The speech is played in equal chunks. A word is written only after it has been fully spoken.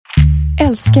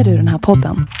Älskar du den här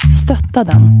podden?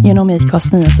 Stötta den genom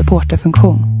IKAs nya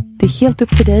supporterfunktion. Det är helt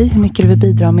upp till dig hur mycket du vill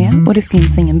bidra med och det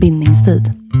finns ingen bindningstid.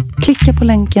 Klicka på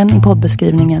länken i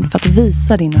poddbeskrivningen för att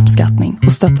visa din uppskattning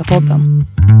och stötta podden.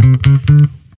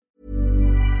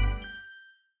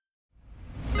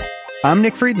 I'm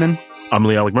Nick Friedman. I'm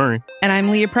Lee Alec Murray. And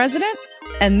I'm Leah President.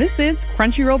 And this is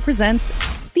Crunchyroll Presents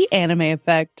The Anime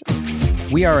Effect.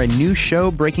 We are a new show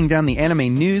breaking down the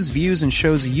anime news, views, and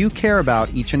shows you care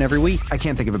about each and every week. I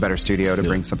can't think of a better studio to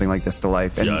bring something like this to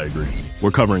life. And I agree.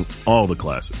 We're covering all the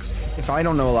classics. if I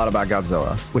don't know a lot about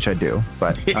Godzilla, which I do,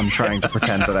 but I'm trying to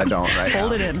pretend that I don't right now.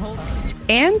 Hold it in.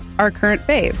 And our current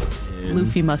faves.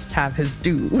 Luffy must have his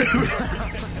due.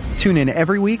 Tune in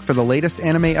every week for the latest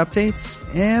anime updates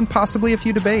and possibly a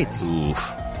few debates.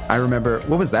 Oof. I remember,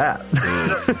 what was that?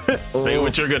 Say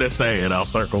what you're going to say and I'll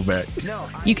circle back.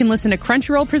 You can listen to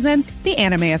Crunchyroll Presents The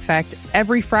Anime Effect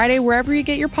every Friday wherever you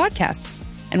get your podcasts.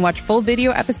 And watch full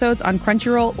video episodes on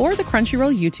Crunchyroll or the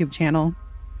Crunchyroll YouTube channel.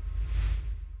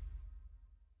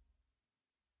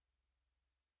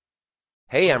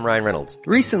 Hey, I'm Ryan Reynolds.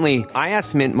 Recently, I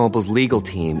asked Mint Mobile's legal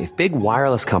team if big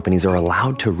wireless companies are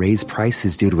allowed to raise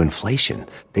prices due to inflation.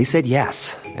 They said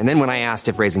yes. And then when I asked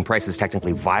if raising prices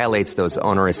technically violates those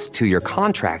onerous two-year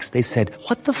contracts, they said,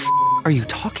 "What the f*** are you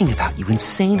talking about, you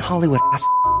insane Hollywood ass?"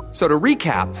 So to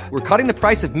recap, we're cutting the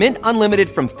price of Mint Unlimited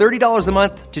from $30 a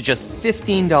month to just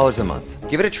 $15 a month.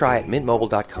 Give it a try at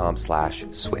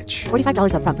mintmobile.com/switch.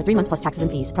 $45 up front for 3 months plus taxes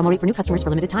and fees. Promo rate for new customers for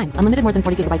limited time. Unlimited more than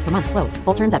 40 gigabytes per month. Slows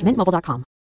full terms at mintmobile.com.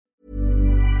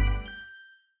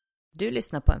 Du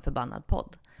lyssnar på en förbannad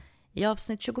podd. I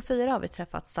avsnitt 24 har vi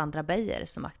träffat Sandra Beijer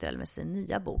som är aktuell med sin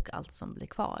nya bok Allt som blir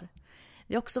kvar.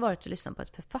 Vi har också varit och lyssnat på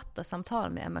ett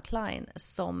författarsamtal med Emma Cline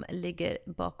som ligger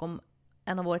bakom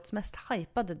en av årets mest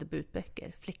hypade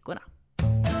debutböcker, Flickorna.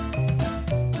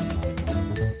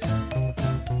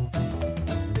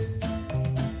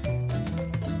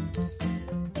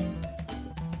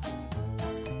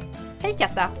 Hej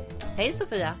Katta! Hej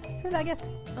Sofia! Hur är läget?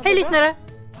 Hej lyssnare!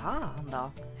 Fan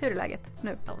då! Hur är läget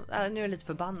nu? Ja, nu är jag lite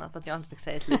förbannad för att jag inte fick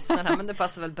säga ett lyssnare, men det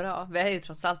passar väl bra. Vi är ju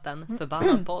trots allt en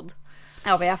förbannad podd.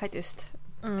 Ja, vi är faktiskt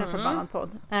en förbannad podd.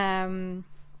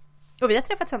 Och vi har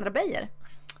träffat Sandra Beijer.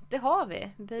 Det har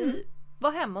vi. Vi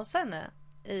var hemma hos henne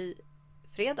i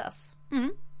fredags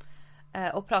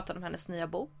och pratade om hennes nya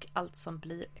bok Allt som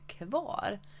blir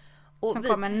kvar. Och som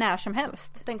kommer när som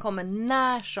helst. Den kommer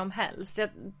när som helst. Jag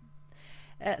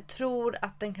tror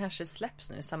att den kanske släpps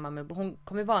nu i samband med... Hon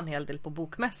kommer vara en hel del på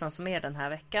bokmässan som är den här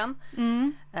veckan.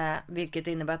 Vilket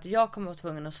innebär att jag kommer vara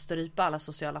tvungen att strypa alla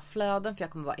sociala flöden. För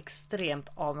jag kommer vara extremt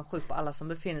avundsjuk på alla som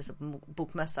befinner sig på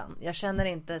bokmässan. Jag känner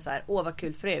inte så här, vad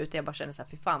kul för er. Utan jag bara känner så här,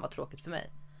 fy fan vad tråkigt för mig.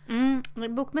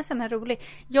 Bokmässan är rolig.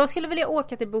 Jag skulle vilja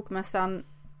åka till bokmässan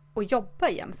och jobba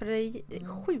igen. För det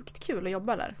är sjukt kul att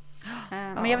jobba där.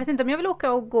 Men jag vet inte om jag vill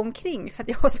åka och gå omkring för att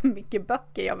jag har så mycket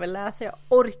böcker jag vill läsa. Jag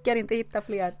orkar inte hitta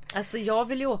fler. Alltså jag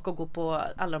vill ju åka och gå på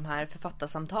alla de här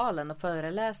författarsamtalen och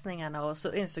föreläsningarna. Och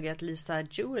så insåg jag att Lisa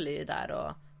Julie är där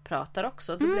och pratar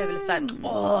också. Då blev det lite såhär,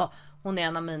 hon är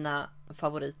en av mina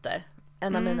favoriter.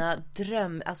 En av mina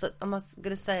alltså om man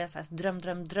skulle säga så här,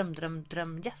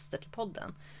 drömgäster till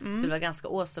podden, skulle vara ganska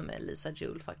awesome med Lisa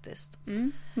Julie faktiskt.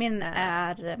 Min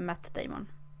är Matt Damon.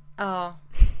 Ja.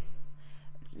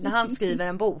 När han skriver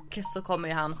en bok så kommer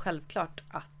ju han självklart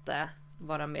att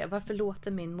vara med. Varför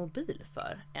låter min mobil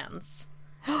för ens?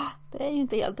 Det är ju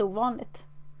inte helt ovanligt.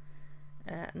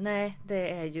 Nej,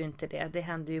 det är ju inte det. Det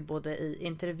händer ju både i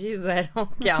intervjuer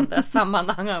och i andra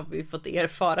sammanhang har vi fått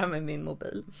erfara med min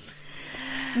mobil.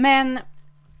 Men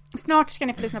snart ska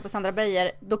ni få lyssna på Sandra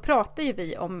Beijer. Då pratar ju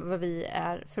vi om vad vi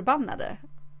är förbannade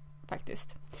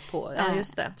faktiskt. Ja,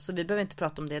 just det. Så vi behöver inte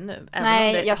prata om det nu.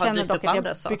 Nej, jag känner dock att jag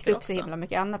byggt upp så himla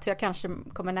mycket annat. Så jag kanske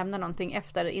kommer nämna någonting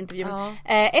efter intervjun. Ja.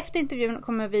 Efter intervjun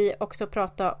kommer vi också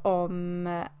prata om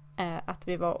att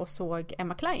vi var och såg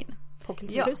Emma Cline på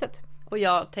Kulturhuset. Ja. Och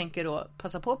jag tänker då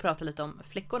passa på att prata lite om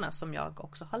Flickorna som jag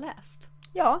också har läst.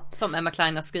 Ja. Som Emma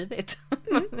Cline har skrivit. Det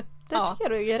tycker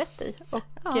jag du gör rätt i. Och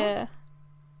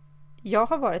jag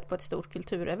har varit på ett stort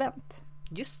kulturevent.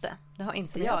 Just det, det har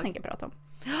inte jag tänker prata om.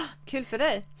 Kul för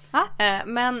dig.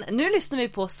 Men nu lyssnar vi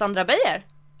på Sandra Beijer.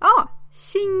 Ja,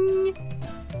 tjing!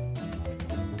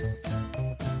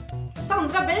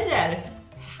 Sandra Beijer.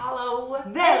 Hallå.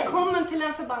 Välkommen till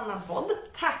en förbannad podd.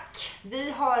 Tack.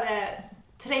 Vi har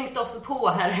trängt oss på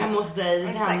här hemma hos dig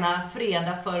denna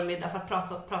fredag förmiddag för att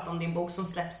prata om din bok som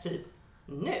släpps typ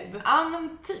nu. Ja,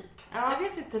 men typ. Ja. Jag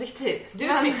vet inte riktigt. Du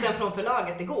fick den från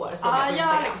förlaget igår. Jag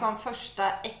har liksom första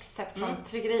exet från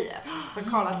tryckeriet för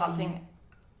att kolla att allting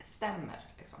stämmer.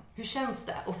 Liksom. Hur känns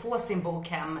det att få sin bok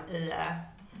hem i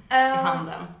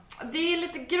handen? Det är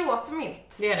lite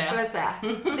gråtmilt, det är det. skulle jag säga.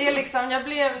 Det är liksom, jag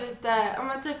blev lite,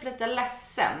 typ lite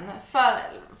ledsen.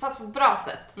 Fast på ett bra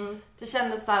sätt. Det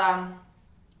kändes såhär,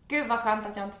 gud vad skönt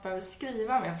att jag inte behöver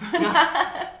skriva mer för det här.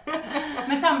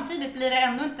 Men samtidigt blir det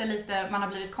ändå inte lite, man har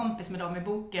blivit kompis med dem i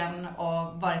boken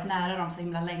och varit nära dem så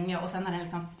himla länge och sen är den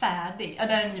liksom färdig. Ja,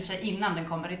 där är den i och för sig innan den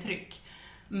kommer i tryck.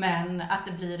 Men att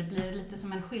det blir lite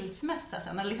som en skilsmässa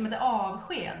sen, eller liksom ett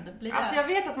avsked. Blir det... Alltså jag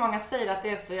vet att många säger att det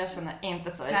är så, jag känner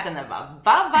inte så. Jag känner bara,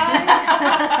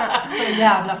 bye. Så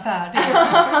jävla färdig.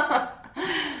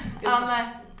 Ja,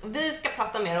 vi ska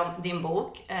prata mer om din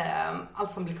bok,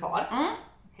 Allt som blir kvar.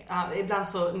 Ibland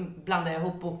så blandar jag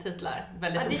ihop boktitlar.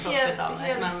 Väldigt oproffsigt av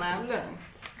mig. Men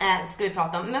lugnt. Ska vi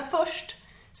prata om. Men först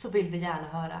så vill vi gärna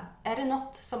höra, är det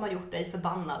något som har gjort dig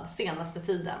förbannad senaste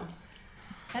tiden?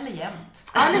 Eller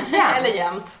jämt. Eller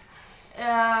jämt.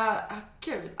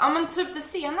 Gud. Ja, men typ det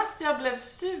senaste jag blev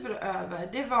sur över,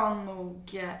 det var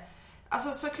nog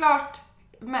alltså såklart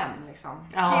män liksom.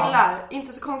 Killar,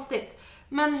 inte så konstigt.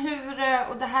 Men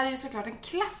och det här är ju såklart en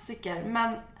klassiker,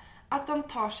 men att de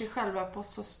tar sig själva på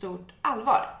så stort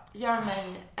allvar gör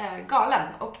mig galen.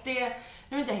 Och det, nu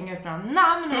vill inte hänga ut några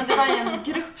namn, men det var i en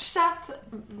gruppchatt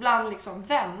bland liksom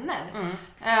vänner.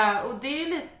 Och det är ju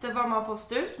lite vad man får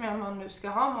stå ut med om man nu ska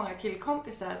ha många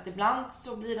killkompisar. Att ibland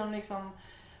så blir de liksom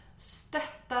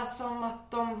stötta som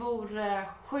att de vore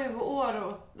 7 år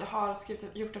och har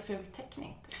gjort en ful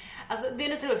teckning. Alltså det är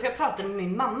lite roligt, för jag pratade med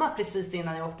min mamma precis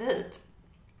innan jag åkte hit.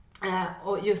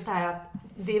 Och just det här att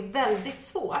det är väldigt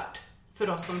svårt för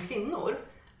oss som kvinnor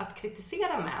att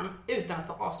kritisera män utan att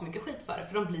få så mycket skit för det.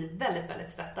 För de blir väldigt,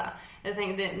 väldigt stötta. Jag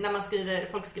tänker,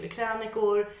 när folk skriver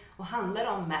krönikor och handlar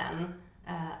om män,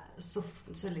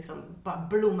 så liksom bara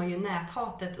blommar ju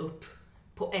näthatet upp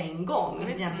på en gång.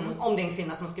 Egentligen, om det är en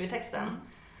kvinna som har skrivit texten.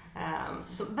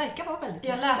 De verkar vara väldigt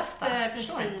Jag läste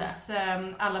precis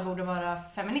Alla borde vara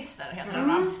feminister, heter den,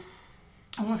 va?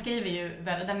 Hon skriver ju,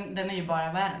 den är ju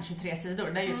bara världen 23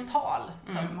 sidor. Det är ju ett tal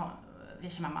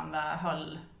som Amanda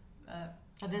höll.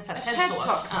 Ja, det är så här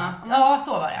ja,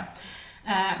 så var det.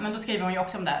 Men då skriver hon ju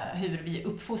också om det, hur vi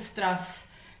uppfostras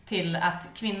till att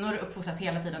kvinnor uppfostras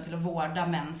hela tiden till att vårda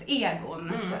mäns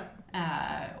egon.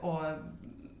 Och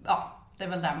ja, det är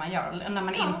väl där man gör. När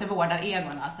man inte vårdar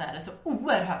egorna så är det så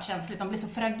oerhört känsligt. De blir så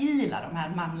fragila, de här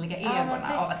manliga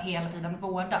egorna, av att hela tiden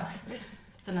vårdas.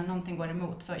 Så när någonting går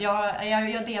emot. Så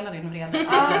jag delar din vrede.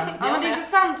 Men det är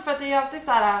intressant för att det är alltid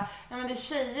så här, men det är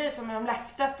tjejer som är de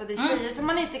lättstötta. Det är tjejer som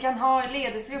man inte kan ha i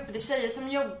ledningsgrupper. Det är tjejer som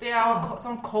är jobbiga och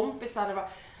som kompisar.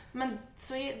 Men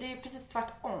så är det är precis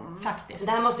tvärtom. Faktiskt.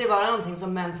 Det här måste ju vara någonting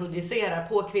som män projicerar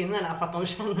på kvinnorna för att de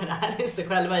känner det här i sig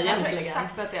själva egentligen. Jag tror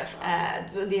exakt att det är så.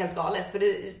 Det är helt galet. För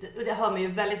det hör man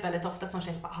ju väldigt, väldigt ofta som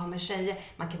tjejer bara, men tjejer,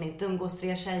 man kan inte umgås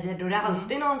 3 tjejer. Då är det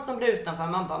alltid någon som blir utanför.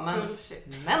 Man bara, men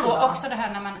och också det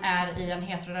här när man är i en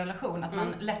heterorelation, att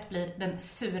man lätt blir den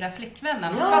sura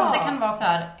flickvännen. Fast det kan vara så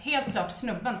här, helt klart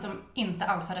snubben som inte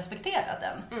alls har respekterat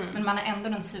den. Men man är ändå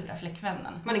den sura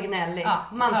flickvännen. Man är gnällig.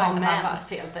 Man har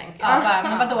mens helt enkelt. Ja,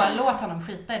 men vadå, låt honom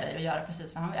skita i dig och göra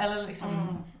precis vad han vill. Eller,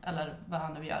 liksom, eller vad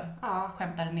han nu gör.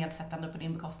 Skämtar nedsättande på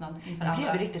din bekostnad inför andra.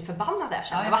 Jag blev riktigt förbannad där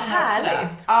sen. Det var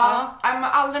härligt. Jag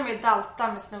aldrig mer dalta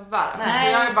med snubbar. Så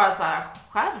jag är bara så här,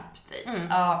 skärp dig.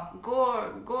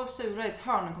 Gå sura i ett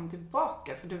hörn och kom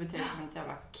tillbaka. För du beter dig som ett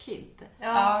jävla kid.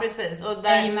 Ja, precis. Och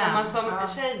där, när man som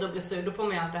tjej då blir sur, då får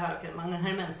man ju alltid höra att man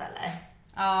är mens eller.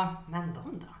 Ja, men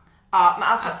de då? Ja, men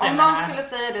alltså om någon skulle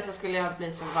säga det så skulle jag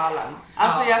bli så galen.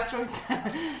 Alltså jag tror inte...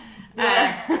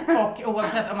 Och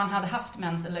oavsett om man hade haft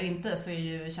mens eller inte så är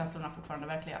ju känslorna fortfarande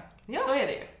verkliga. Ja, så är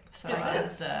det ju. Så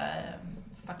precis.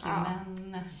 Fuck you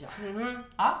men.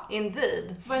 Ja,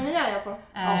 indeed. Vad är ni arga på?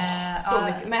 Så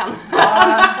mycket män.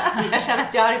 Jag känner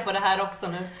att jag är arg på det här också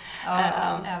nu.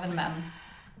 Även män.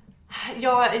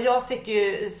 Jag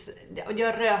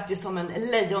röt ju som en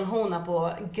lejonhona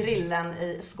på grillen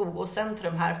i Skogås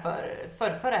centrum här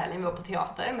förra helgen. Vi var på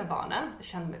teater med barnen. Jag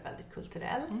kände mig väldigt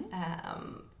kulturell.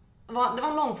 Det var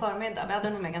en lång förmiddag. Vi hade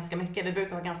nu med ganska mycket. Vi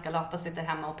brukar vara ganska lata, sitter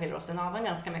hemma och pillar oss i naveln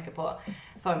ganska mycket på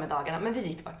förmiddagarna. Men vi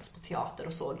gick faktiskt på teater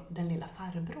och såg Den lilla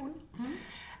farbrorn.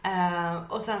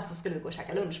 Och sen så skulle vi gå och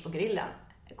käka lunch på grillen.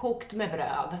 Kokt med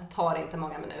bröd, tar inte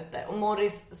många minuter. Och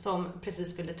Morris som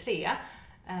precis fyllde 3,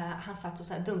 han satt och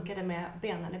så här dunkade med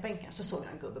benen i bänken. Så såg jag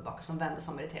en gubbe bakom som vände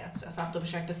som irriterat. Så jag satt och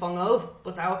försökte fånga upp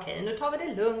och sa okej, nu tar vi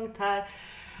det lugnt här.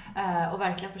 Och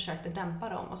verkligen försökte dämpa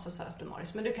dem. Och så sa jag till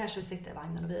Morris, men du kanske vill sitta i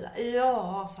vagnen och vila.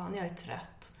 Ja, sa han, jag är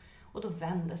trött. Och då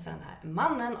vände sig den här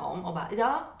mannen om och bara,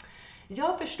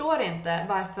 jag förstår inte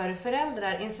varför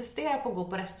föräldrar insisterar på att gå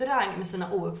på restaurang med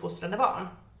sina ouppfostrade barn.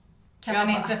 Kan man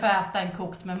inte få äta en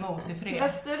kokt med mos i fred?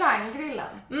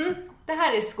 Restauranggrillen? Det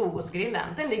här är Skogåsgrillen.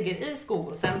 Den ligger i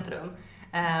Skogås centrum.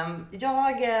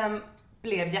 Jag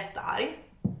blev jättearg.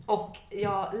 Och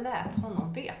jag lät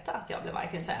honom veta att jag blev arg,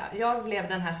 kan jag säga. Jag blev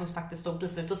den här som faktiskt stod till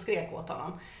slut och skrek åt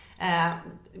honom.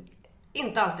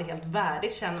 Inte alltid helt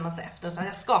värdigt känner man sig efter. Så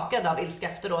jag skakade av ilska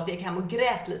efteråt. Jag gick hem och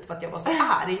grät lite för att jag var så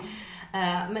arg.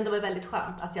 Men det var väldigt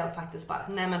skönt att jag faktiskt bara,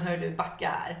 nej men hör du, backa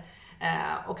här.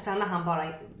 Och sen när han bara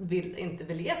inte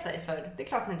ville ge sig, för det är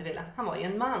klart han inte ville. Han var ju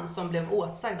en man som blev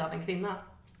åtsagd av en kvinna.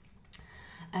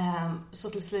 Så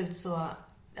till slut så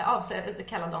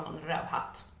kallade honom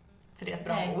rövhatt. För det är ett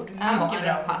bra ord. Han var en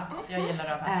rövhatt. Jag gillar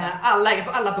rövhatt.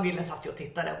 Alla på grillen satt ju och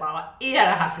tittade och bara, vad är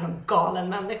det här för någon galen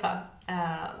människa?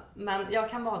 Men jag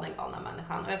kan vara den galna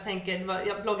människan. Och jag tänker,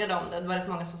 jag bloggade om det. Det var rätt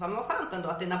många som sa, men vad skönt ändå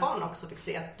att dina barn också fick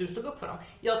se att du stod upp för dem.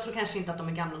 Jag tror kanske inte att de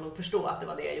är gamla nog att förstå att det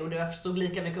var det jag gjorde. Jag stod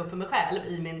lika mycket upp för mig själv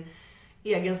i min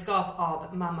egenskap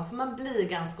av mamma. För man blir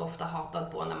ganska ofta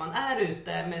hatad på när man är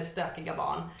ute med stökiga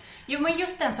barn. Jo, men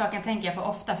just den saken tänker jag på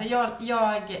ofta. För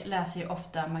jag läser ju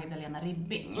ofta Magdalena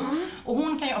Ribbing. Och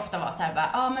hon kan ju ofta vara så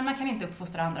här, men man kan inte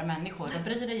uppfostra andra människor. Och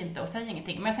bryr dig inte och säger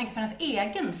ingenting. Men jag tänker för ens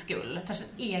egen skull, för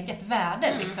sitt eget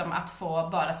värde liksom, att få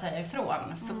bara säga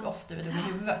ifrån. Fuck off, du är dum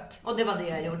i huvudet. Och det var det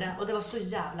jag gjorde. Och det var så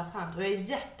jävla skönt. Och jag är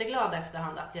jätteglad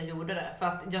efterhand att jag gjorde det. För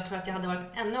att jag tror att jag hade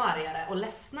varit ännu argare och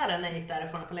ledsnare när jag gick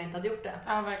därifrån för jag inte hade gjort det.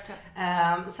 Ja,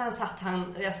 verkligen. Sen satt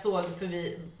han, jag såg, för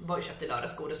vi var ju köpt i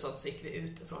lördagsgodis, så gick vi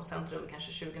ut från centrum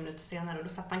kanske 20 minuter senare och då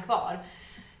satt han kvar.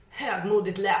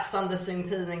 Högmodigt läsande sin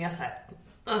tidning. Jag såhär,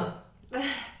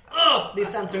 det är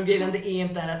Centrumgrillen, det är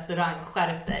inte en restaurang,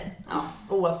 skärp dig. Ja,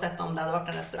 oavsett om det hade varit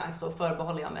en restaurang så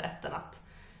förbehåller jag mig rätten att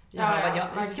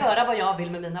göra vad jag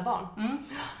vill med mina barn.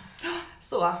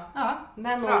 Så,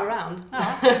 men all around. Ja.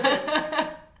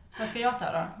 Vad ska jag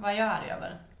ta då? Vad är jag arg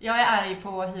över? Jag är arg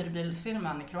på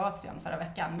hyrbilsfirman i Kroatien förra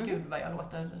veckan. Gud vad jag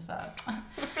låter så här.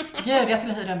 Gud, jag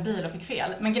skulle hyra en bil och fick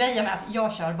fel. Men grejen är att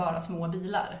jag kör bara små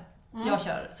bilar.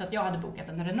 Så att jag hade bokat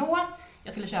en Renault.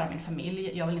 Jag skulle köra min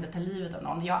familj. Jag vill inte ta livet av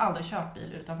någon. Jag har aldrig kört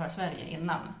bil utanför Sverige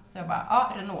innan. Så jag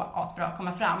bara, Renault, asbra,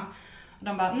 kommer fram. Och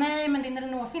de bara, nej men din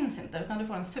Renault finns inte utan du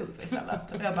får en SUV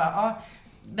istället. Och jag bara,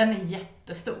 den är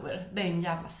jättestor. Det är en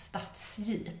jävla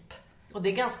stadsjeep. Och det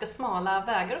är ganska smala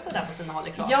vägar och sådär på sina håll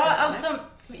i Kroatien. Ja, alltså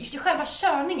själva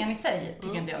körningen i sig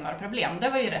tycker inte jag är några problem. Det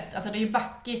var ju rätt, alltså det är ju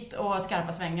backigt och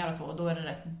skarpa svängar och så, och då är det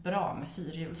rätt bra med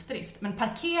fyrhjulsdrift. Men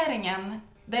parkeringen,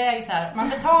 det är ju så här, man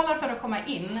betalar för att komma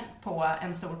in på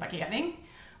en stor parkering.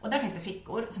 Och där finns det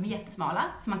fickor som är jättesmala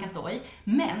som man kan stå i.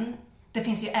 Men det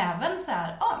finns ju även så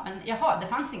här, det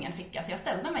fanns ingen ficka så jag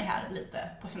ställde mig här lite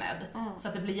på sned. Så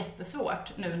att det blir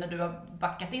jättesvårt nu när du har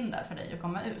backat in där för dig att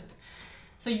komma ut.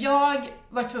 Så jag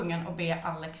var tvungen att be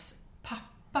Alex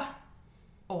pappa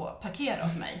att parkera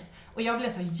åt mig. Och jag blev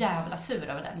så jävla sur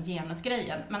över den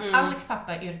genusgrejen. Men Alex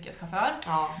pappa är yrkeschaufför.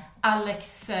 Ja.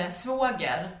 Alex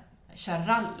svåger kör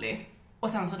rally.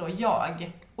 Och sen så då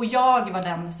jag. Och jag var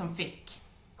den som fick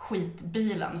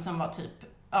skitbilen som var typ,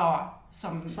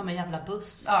 som en jävla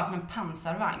buss. Ja, som en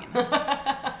pansarvagn.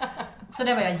 Så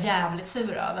det var jag jävligt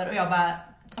sur över. Och jag bara,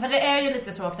 för det är ju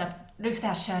lite så också att just det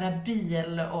här köra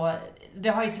bil och det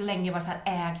har ju så länge varit så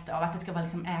här ägt av att det ska vara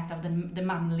liksom ägt av det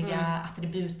manliga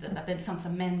attributet, att det är sånt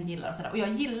som män gillar och sådär. Och jag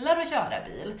gillar att köra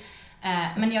bil.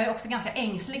 Men jag är också ganska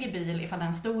ängslig i bil ifall det är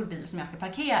en stor bil som jag ska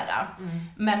parkera.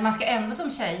 Men man ska ändå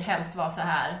som tjej helst vara så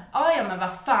här: ja men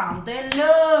vad fan, det är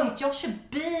lugnt, jag kör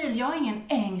bil, jag är ingen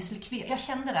ängslig kvinna. Jag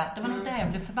kände det var nog det jag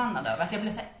blev förbannad över, att jag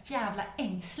blev så jävla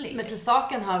ängslig. Men till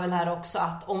saken hör väl här också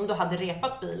att om du hade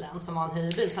repat bilen som var en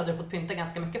hyrbil så hade du fått pynta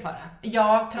ganska mycket för det.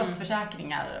 Ja, trots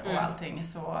försäkringar och allting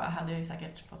så hade jag ju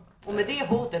säkert fått. Och med det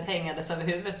hotet hängades över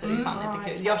huvudet så det är fan inte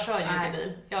kul. Jag kör ju inte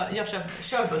bil. Jag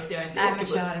kör buss, jag inte åker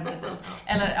buss. Kör inte bil.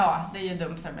 Eller det är ju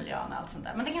dumt för miljön och allt sånt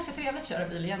där. Men det är ganska trevligt att köra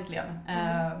bil egentligen.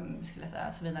 Skulle jag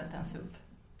säga, så vidare till en SUV.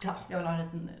 Ja. Jag vill ha en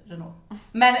liten Renault.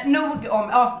 Men nog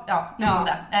om, om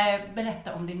det.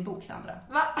 Berätta om din bok, Sandra.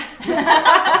 Va?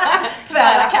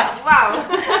 Tvära kast. Wow.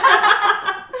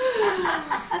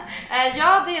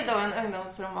 Ja, det är då en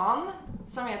ungdomsroman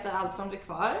som heter Allt som blir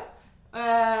kvar.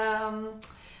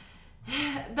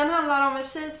 Den handlar om en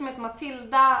tjej som heter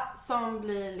Matilda som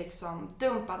blir liksom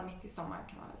dumpad mitt i sommaren,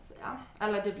 kan man väl säga.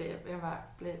 Eller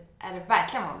är det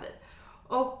verkligen vad hon blir.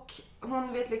 Och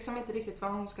hon vet liksom inte riktigt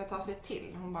vad hon ska ta sig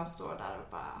till. Hon bara står där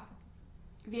och bara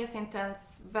vet inte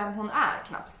ens vem hon är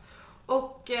knappt.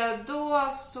 Och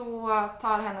då så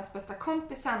tar hennes bästa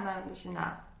kompis henne under sina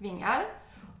vingar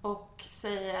och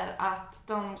säger att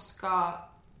de ska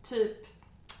typ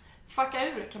fucka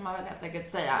ur, kan man väl helt enkelt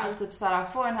säga. Typ såhär,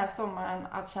 få den här sommaren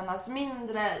att kännas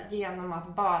mindre genom att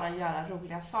bara göra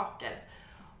roliga saker.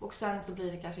 Och sen så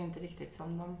blir det kanske inte riktigt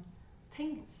som de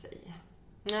tänkt sig.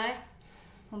 Nej.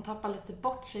 hon tappar lite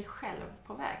bort sig själv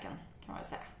på vägen, kan man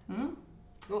säga.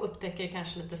 Och upptäcker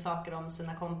kanske lite saker om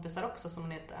sina kompisar också som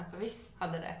hon inte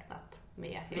hade räknat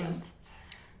med. Visst.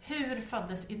 Hur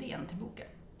föddes idén till boken?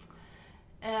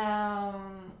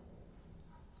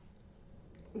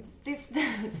 Det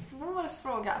är en svår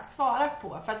fråga att svara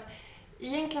på. För att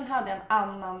egentligen hade jag en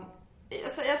annan...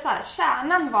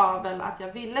 kärnan var väl att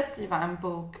jag ville skriva en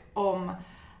bok om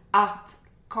att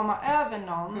komma över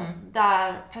någon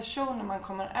där personer man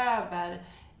kommer över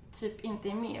typ inte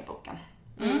är med i boken.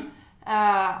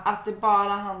 Att det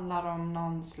bara handlar om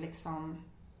någons liksom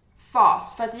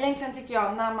fas. För att egentligen tycker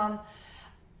jag när man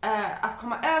att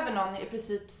komma över någon är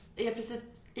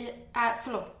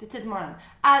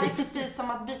precis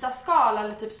som att byta skal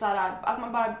eller typ såhär, att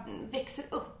man bara växer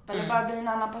upp eller bara blir en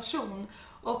annan person.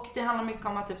 Och det handlar mycket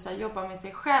om att typ såhär, jobba med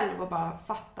sig själv och bara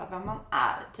fatta vem man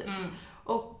är typ.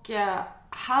 Och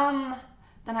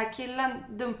den här killen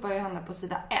dumpar ju henne på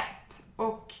sida 1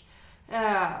 och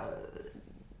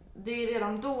det är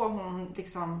redan då hon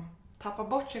liksom tappar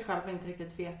bort sig själv och inte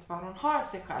riktigt vet var hon har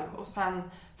sig själv. Och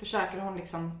sen försöker hon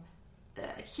liksom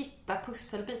hitta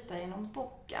pusselbitar genom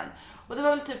boken. Och det var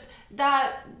väl typ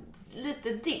där lite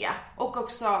det. Och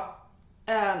också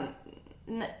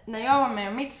när jag var med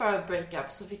om mitt förra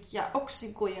breakup så fick jag också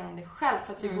gå igenom det själv.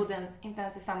 För att vi bodde inte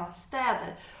ens i samma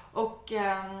städer. Och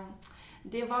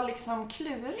det var liksom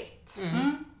klurigt.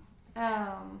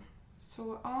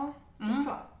 Så ja,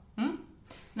 så.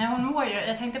 Nej, hon mår ju,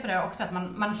 jag tänkte på det också, att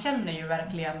man känner ju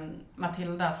verkligen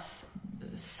Matildas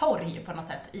sorg på något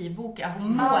sätt i boken.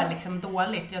 Hon mår liksom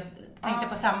dåligt. Jag tänkte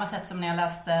på samma sätt som när jag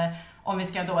läste, om vi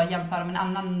ska då jämföra med en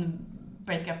annan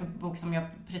breakup-bok som jag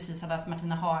precis har läst,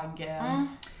 Martina Haag.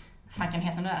 Fanken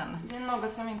heter den? Det är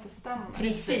något som inte stämmer.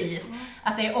 Precis.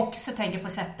 Att jag också tänker på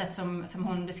sättet som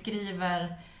hon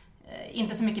beskriver,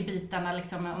 inte så mycket bitarna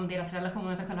liksom om deras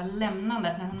relation utan själva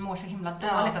lämnandet när hon mår så himla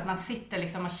dåligt, att man sitter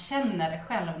liksom och känner det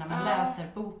själv när man läser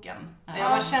boken. Ja,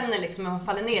 man känner liksom att man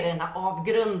faller ner i den här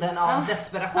avgrunden av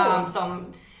desperation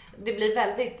som det blir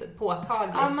väldigt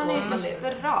påtagligt. Ja, man är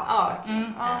desperat.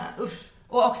 Usch.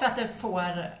 Och också att det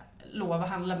får lov att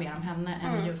handla mer om henne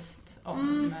än just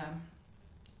om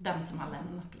den som har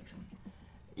lämnat liksom.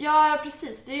 Ja,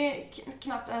 precis. Det är ju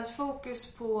knappt ens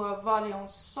fokus på vad det hon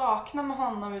saknar med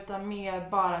honom utan mer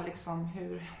bara liksom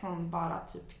hur hon bara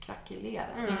typ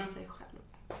krackelerar i sig själv.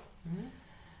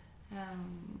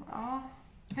 Ja.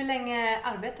 Hur länge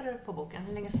arbetar du på boken?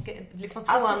 Hur länge liksom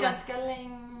alltså ganska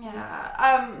länge.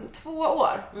 2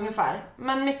 år ungefär.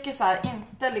 Men mycket så här,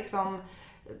 inte liksom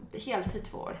heltid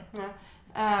 2 år.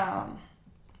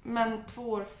 Men 2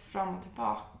 år fram och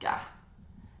tillbaka.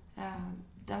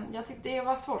 Jag tyckte det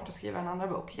var svårt att skriva en andra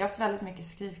bok. Jag har haft väldigt mycket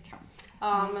skrivkamp.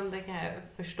 Ja, men det kan jag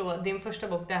förstå. Din första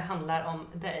bok, det handlar om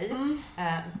dig.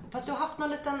 Fast du har haft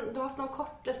någon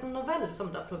kort novell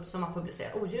som har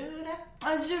publicerat. Djuret.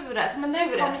 Ja, Djuret. Men den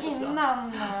kom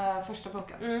innan första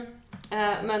boken.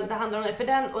 Men det handlar om dig. För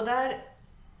den, och där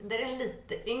är en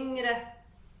lite yngre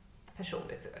person.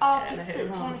 Ja,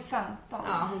 precis. Hon är 15.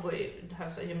 Ja, hon går i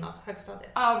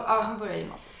högstadiet. Ja, hon börjar i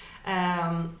gymnasiet.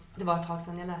 Det var ett tag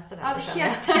sedan jag läste det. Ja, det är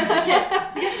helt okej.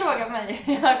 Du kan fråga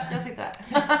mig. Jag sitter här.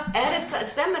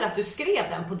 Stämmer det att du skrev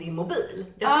den på din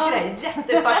mobil? Jag tycker det är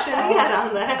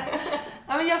jättefascinerande.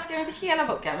 Ja, men jag skrev inte hela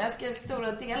boken, men jag skrev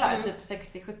stora delar, typ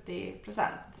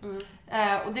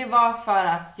 60-70%. Och det var för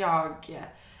att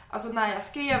alltså när jag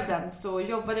skrev den så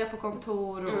jobbade jag på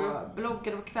kontor och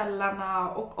bloggade på kvällarna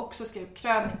och också skrev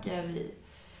kröniker i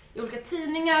olika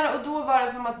tidningar. Och då var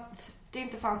det som att det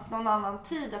inte fanns någon annan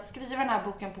tid att skriva den här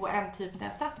boken på än typ när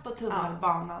jag satt på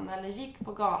tunnelbanan eller gick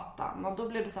på gatan. Och då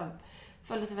blev det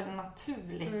följde sig väldigt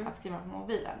naturligt att skriva på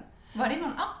mobilen. Var det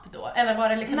någon app då? Eller var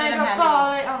det liksom nej, i den det var här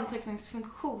bara i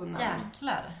anteckningsfunktionen.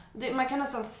 Jäklar. Man kan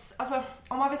nästan, alltså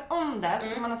om man vet om det så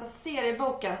kan man nästan se det i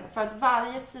boken för att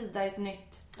varje sida är ett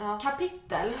nytt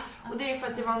kapitel. Och det är för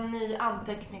att det var en ny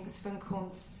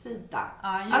anteckningsfunktionssida.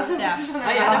 Ja, just alltså, det.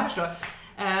 Jag förstår.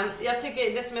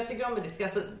 Det som jag tycker om med ditt,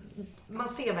 alltså, man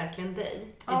ser verkligen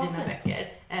dig i dina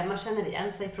böcker. Man känner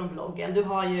igen sig från bloggen. Du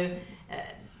har ju,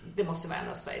 det måste vara en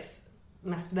av Sveriges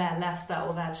mest vällästa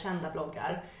och välkända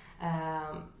bloggar.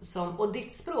 Och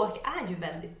ditt språk är ju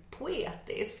väldigt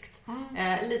poetiskt.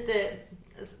 Lite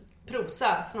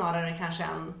prosa snarare än kanske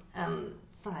en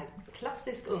sån här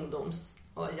klassisk ungdoms-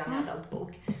 och young adult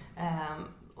bok.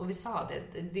 Och vi sa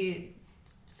det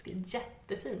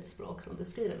jättefint språk som du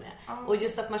skriver med. Och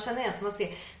just att man känner igen, så man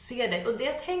ser dig. Och det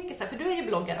jag tänker så här, för du är ju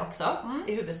bloggare också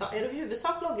i huvudsak. Är du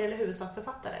huvudsak bloggare eller huvudsak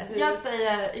författare? Jag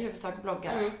säger i huvudsak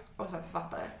bloggare och så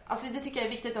författare. Alltså det tycker jag är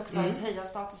viktigt också att höja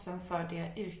statusen för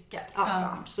det yrket.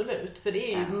 Ja, absolut. För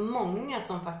det är ju många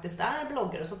som faktiskt är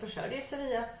bloggare och som försörjer sig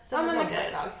via sina bloggare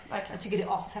idag. Jag tycker det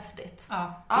är ashäftigt.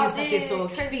 Just att det är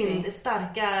så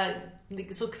starka,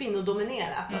 så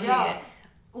kvinnodominerat. Att det är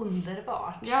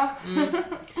underbart.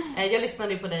 Jag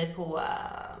lyssnade ju på dig på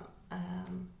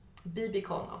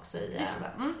BB-con också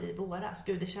i våras.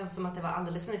 Gud, det känns som att det var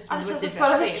alldeles nyss. Det känns typ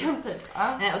förra veckan typ.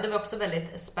 Och det var också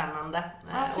väldigt spännande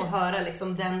att höra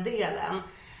liksom den delen.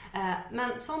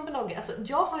 Men som bloggare, alltså,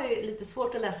 jag har ju lite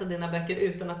svårt att läsa dina böcker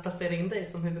utan att placera in dig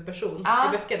som huvudperson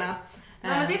i böckerna.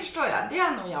 Nej, men det förstår jag. Det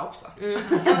är nog jag också.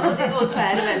 Och så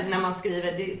är det väl när man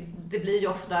skriver. Det blir ju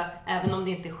ofta, även om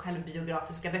det inte är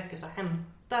självbiografiska böcker, så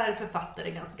hämtar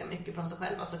författare ganska mycket från sig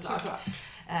själva såklart.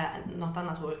 Något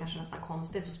annat vore kanske nästan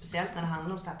konstigt. Och speciellt när det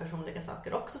handlar om så här personliga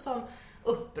saker också, som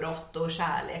uppbrott och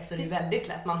kärlek. Så det är väldigt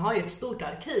lätt. Man har ju ett stort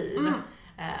arkiv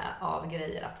av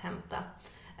grejer att hämta.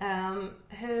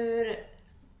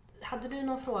 Hade du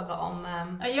någon fråga om...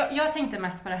 Jag tänkte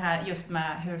mest på det här just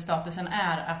med hur statusen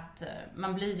är, att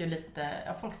man blir ju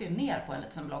lite... folk ser ju ner på en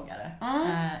lite som bloggare.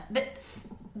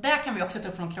 Där kan vi också ta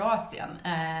upp från Kroatien.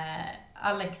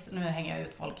 Alex, nu hänger jag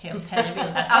ut folk helt här i bild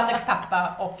här. Alex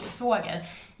pappa och svåger.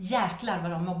 Jäklar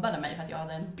vad de mobbade mig för att jag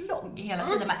hade en blogg hela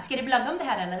tiden. Ska du blogga om det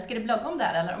här eller ska du blogga om det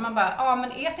här? Eller? Och man bara,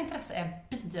 men ert intresse är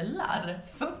bilar.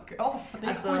 Fuck off, det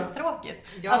är skittråkigt.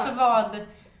 Ja. Alltså vad...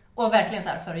 Och verkligen så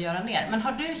här för att göra ner. Men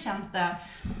har du känt det...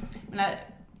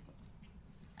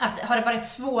 Har det varit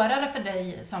svårare för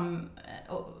dig som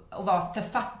att vara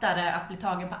författare att bli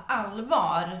tagen på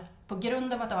allvar på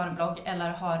grund av att du har en blogg, eller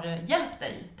har det hjälpt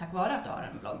dig tack vare att du har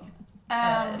en blogg?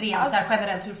 Rent så här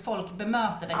generellt hur folk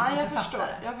bemöter dig som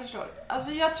författare. Jag förstår.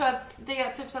 Alltså jag tror att det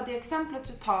är typ så att det exemplet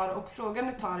du tar och frågan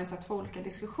du tar är så två olika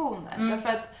diskussioner.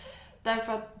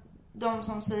 Därför att de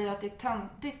som säger att det är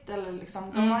töntigt eller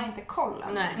liksom, de har inte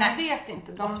kollen. De vet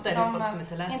inte. Ofta är det folk som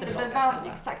inte läser bloggar.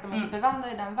 Exakt, de är inte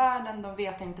bevandrade i den världen. De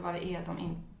vet inte vad det är de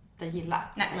inte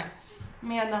gillar.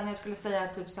 Medan jag skulle säga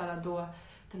typ så här då,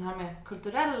 den här mer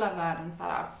kulturella världen, så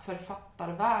här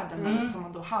författarvärlden som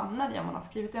man då hamnar i om man har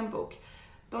skrivit en bok.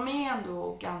 De är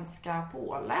ändå ganska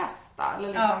pålästa eller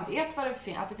liksom vet vad det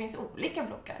finns, att det finns olika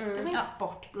bloggar. Det finns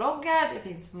sportbloggar, det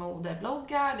finns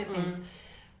modebloggar, det finns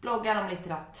bloggar om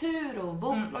litteratur och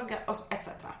bokbloggar och etc.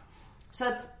 Så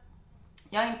att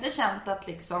jag har inte känt att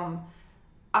liksom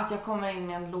att jag kommer in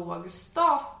med en låg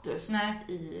status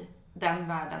i den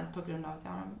världen på grund av att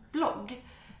jag har en blogg.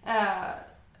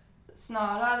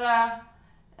 Snarare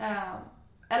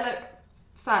eller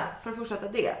så här, för att fortsätta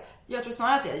det. Jag tror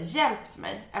snarare att det har hjälpt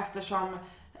mig eftersom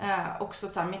också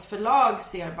så här, mitt förlag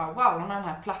ser bara wow, hon har den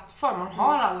här plattformen. Hon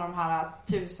har alla de här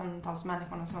tusentals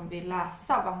människorna som vill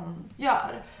läsa vad hon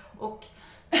gör.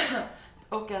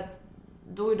 Och att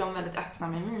då är de väldigt öppna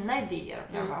med mina idéer.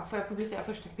 Jag bara, får jag publicera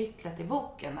första kapitlet i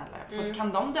boken? Eller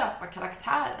kan de döpa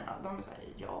karaktärerna? De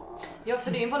säger ja,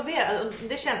 för du är involverad. Och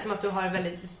det känns som att du har en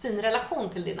väldigt fin relation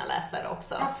till dina läsare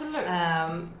också. Absolut.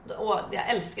 Och jag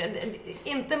älskar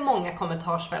inte många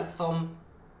kommentarsfält som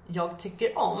jag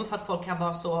tycker om, för att folk kan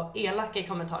vara så elaka i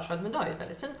kommentarsfält, men du har ju ett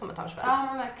väldigt fint kommentarsfält. Ja,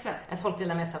 men verkligen. Folk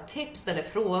delar med sig av tips eller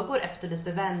frågor,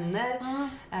 efterlyser vänner.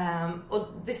 Och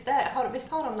visst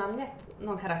har de namngett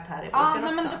någon karaktär i boken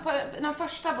också? Men på den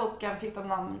första boken fick de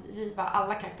namngiva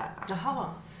alla karaktärerna.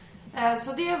 Jaha.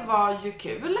 Så det var ju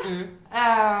kul.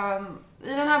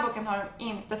 I den här boken har de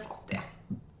inte fått det.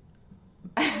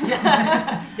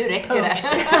 Du räcker det.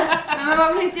 Nej, men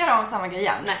man vill inte göra om samma grej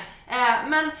igen. Nej.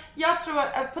 Men jag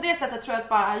tror, på det sättet tror jag att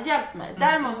bara har hjälpt mig.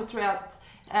 Däremot så tror jag att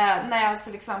när jag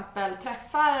till exempel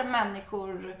träffar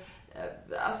människor,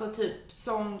 alltså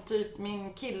typ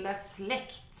min killes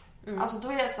släkt. Alltså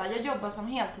då är jag så här, jag jobbar som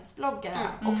heltidsbloggare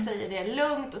och säger det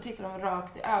lugnt och tittar dem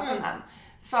rakt i ögonen.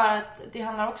 För att det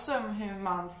handlar också om hur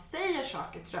man säger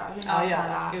saker, tror jag. Hur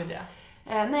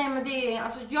man nej, men det är,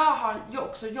 alltså jag har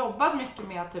också jobbat mycket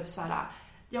med att typ så här,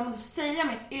 jag måste säga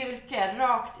mitt yrke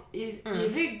rakt i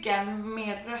ryggen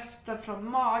med rösten från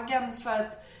magen för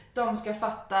att de ska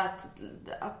fatta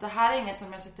att det här är inget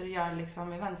som jag sitter och gör liksom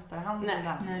med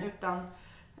vänsterhanden. Nej. Utan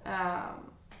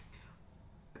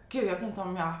gud, jag vet inte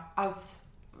om jag alls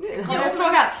kommer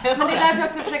frågan. Men det är därför jag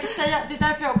också försöker säga, det är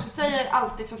därför jag också säger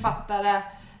alltid författare.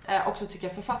 Också tycker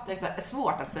jag författare är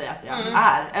svårt att säga att jag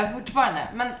är fortfarande.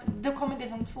 Men då kommer det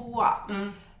som tvåa.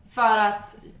 För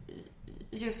att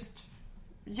just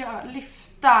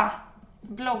lyfta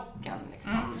bloggen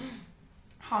liksom,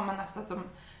 har man nästan som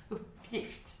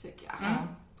uppgift, tycker jag.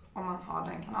 om man har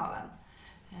den kanalen.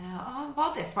 Ja,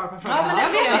 vad det svar på frågan? Ja, men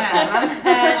jag vet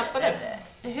inte. Absolut.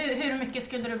 Hur mycket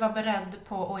skulle du vara beredd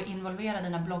på att involvera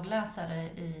dina bloggläsare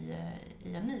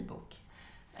i en ny bok?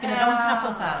 Skulle de kunna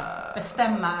få så här,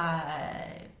 bestämma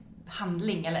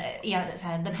handling eller så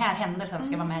här, den här händelsen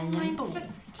ska vara med i en bok?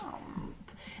 Intressant.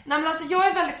 Nej, men alltså jag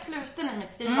är väldigt sluten i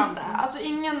mitt skrivande. Alltså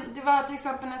det var till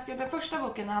exempel när jag skrev den första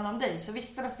boken när handlar om dig, så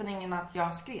visste nästan ingen att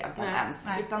jag skrev den ens.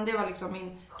 Utan det var liksom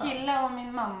min kille och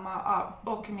min mamma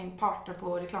och min partner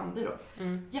på reklambyrå.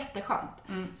 Jätteskönt.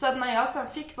 Så att när jag sen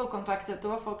fick bokkontraktet, då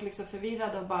var folk liksom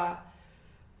förvirrade och bara...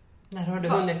 När har du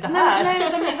hunnit det här?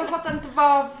 Nej, de fattar inte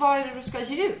vad är det du ska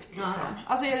ge ut liksom.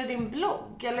 Alltså är det din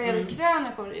blogg eller är det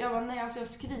krönikor? Jag bara, nej, alltså jag har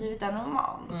skrivit en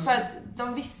roman. För att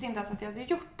de visste inte ens att jag hade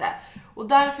gjort det. Och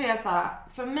därför är jag så här,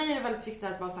 för mig är det väldigt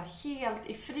viktigt att vara så här helt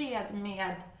i fred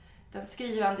med den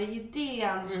skrivande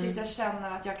idén tills jag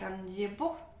känner att jag kan ge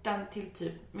bort den till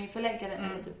typ min förläggare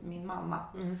eller typ min mamma.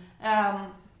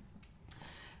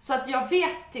 Så att jag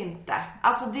vet inte.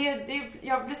 Alltså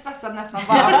jag blir stressad nästan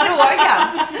bara av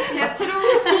frågan. Så jag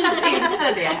tror typ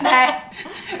inte det. Nej.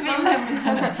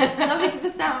 De fick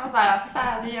bestämma så här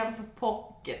färgen på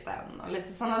pocketen och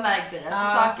lite sådana där grejer. Så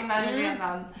sakerna är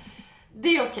redan... Det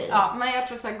är okej. Men jag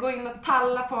tror så här, gå in och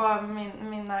talla på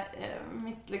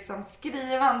mitt liksom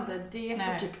skrivande, det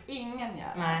får typ ingen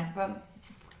göra. Nej. Så,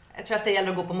 jag tror att det gäller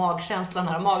att gå på magkänslan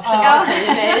här. Magkänslan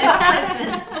säger nej.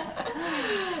 Precis.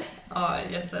 Ja,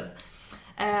 jesses.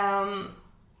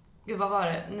 Gud, vad var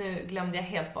det? Nu glömde jag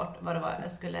helt bort vad det var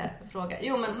jag skulle fråga.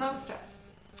 Jo, men no stress.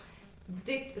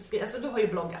 Alltså, du har ju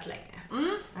bloggat länge.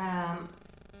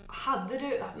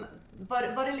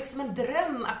 Var det liksom en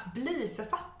dröm att bli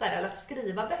författare eller att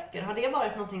skriva böcker? Har det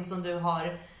varit någonting som du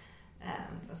har...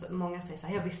 Alltså, många säger så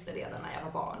här, jag visste redan när jag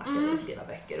var barn att jag ville skriva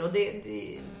böcker. Och det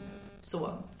är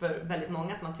så för väldigt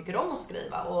många att man tycker om att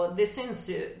skriva. Och det syns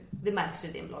ju, det märks ju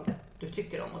i din blogg att du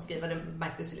tycker om att skriva. Det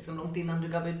märktes ju liksom långt innan du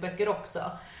gav ut böcker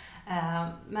också.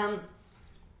 Men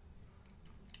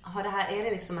är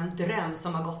det liksom en dröm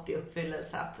som har gått i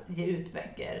uppfyllelse att ge ut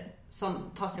böcker som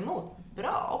tas emot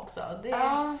bra också?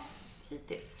 Ja,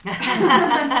 hittills.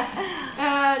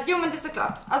 Jo, men det är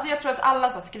såklart. Alltså jag tror att alla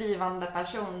så skrivande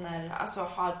personer alltså,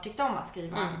 har tyckt om att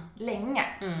skriva länge.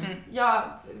 Jag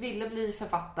ville bli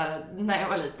författare när jag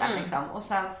var liten liksom. Och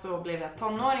sen så blev jag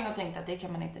tonåring och tänkte att det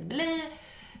kan man inte bli,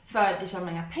 för det tjänar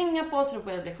man inga pengar på, så då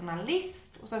började jag bli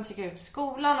journalist. Och sen gick jag ut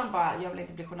skolan och bara, jag vill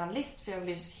inte bli journalist för jag vill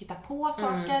ju hitta på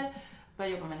saker.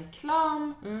 Började jobba med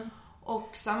reklam. Och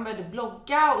sen började jag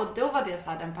blogga och då var det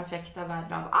så här den perfekta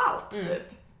världen av allt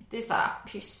typ. Det är så här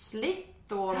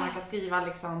pyssligt och man kan skriva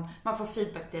liksom, man får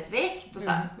feedback direkt och så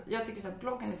här. Jag tycker så att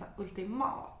bloggen är så här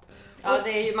ultimat. Ja,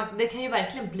 det kan ju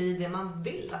verkligen bli det man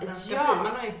vill att den ska bli.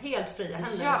 Man har ju helt fria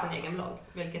händer i sin egen blogg,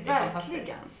 vilket är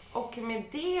fantastiskt. Och med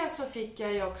det så fick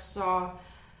jag ju också,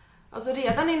 alltså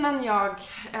redan innan jag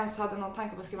ens hade någon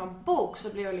tanke på att skriva en bok så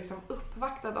blev jag liksom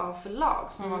uppvaktad av förlag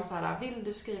som var så här, vill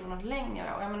du skriva något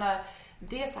längre? Och jag menar,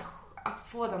 det är så här, att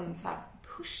få den så här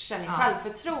pushen i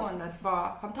självförtroendet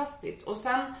var fantastiskt. Och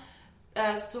sen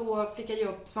så fick jag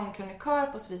jobb som krönikör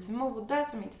på Svis mode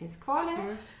som inte finns kvar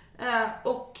längre.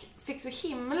 Och fick så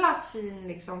himla fin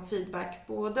liksom, feedback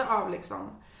både av liksom,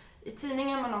 i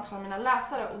tidningen men också av mina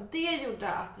läsare. Och det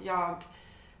gjorde att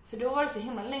för då var det så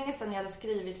himla länge sedan jag hade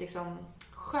skrivit liksom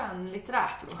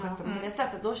skönlitterärt på det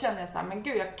sättet. Då kände jag så här, men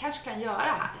gud, jag kanske kan göra det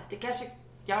här.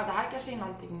 Det här kanske är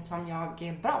någonting som jag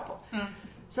är bra på.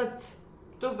 Så att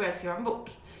då började jag skriva en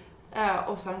bok.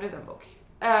 Och sen blev det en bok.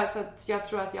 Så att jag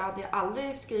tror att jag hade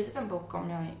aldrig skrivit en bok om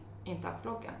jag inte haft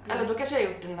bloggen. Eller då kanske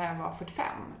jag gjort det när jag var 45.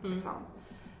 Liksom.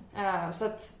 Så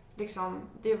att liksom,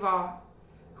 det var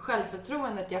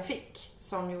självförtroendet jag fick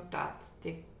som gjorde att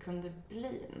det kunde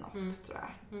bli något, tror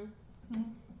jag.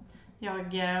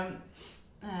 Jag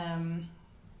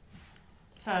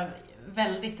för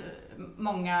väldigt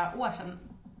många år sedan,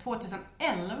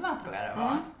 2011 tror jag det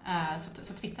var,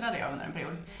 så twittrade jag under en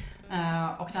period.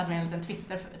 Och så hade vi en liten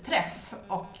Twitter-träff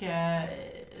och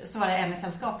så var det en i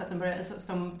sällskapet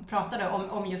som pratade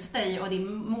om just dig och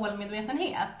din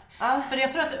målmedvetenhet. För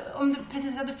jag tror att om du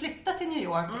precis hade flyttat till New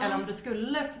York eller om du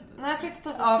skulle... Nej, jag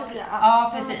flyttade 2010.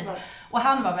 Ja, precis. Och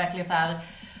han var verkligen så här...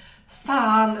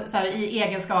 Fan, så här, i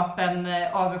egenskapen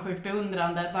avundsjukt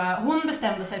beundrande. Bara, hon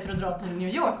bestämde sig för att dra till New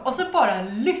York och så bara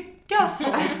lyckas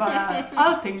hon. Bara,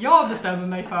 allting jag bestämmer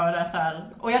mig för så här.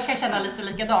 Och jag ska känna lite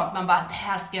likadant. Man bara, det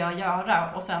här ska jag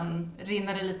göra. Och sen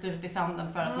rinner det lite ut i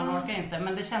sanden för att man orkar inte.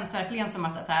 Men det känns verkligen som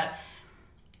att det så här,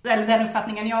 eller den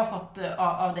uppfattningen jag har fått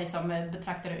av dig som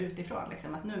betraktare utifrån.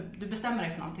 Liksom, att nu, du bestämmer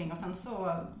dig för någonting och sen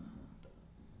så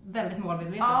väldigt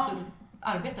målmedvetet så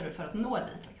arbetar du för att nå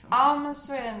dit liksom? Ja, men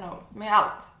så är det nog med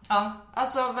allt. Ja.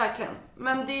 Alltså verkligen.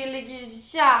 Men det ligger ju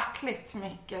jäkligt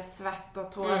mycket svett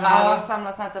och tårar och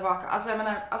samlas här tillbaka. Alltså jag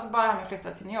menar, bara här med att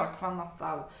flytta till New York var något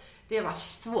av... Det var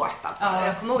svårt alltså. Ja,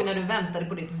 jag kommer ihåg när du väntade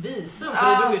på ditt visum för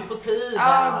du drog ut på tid.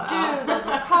 Ja, gud,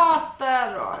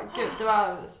 advokater och gud, det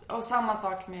var... Och samma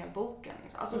sak med boken.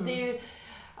 Alltså det är ju...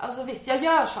 Alltså visst, jag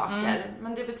gör saker,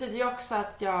 men det betyder ju också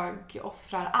att jag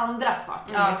offrar andra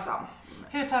saker liksom.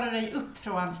 Hur tar du dig upp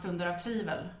från stunder av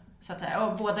tvivel? Så att säga?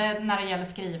 Och både när det gäller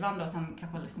skrivande och sen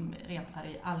kanske liksom rent så här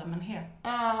i allmänhet.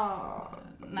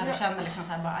 När du känner liksom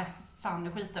så här bara, fan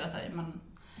nu skiter det sig, men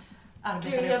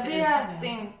arbetar Gud, jag vet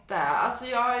inte. Alltså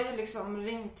jag har ju liksom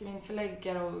ringt till min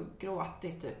förläggare och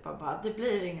gråtit typ och bara, det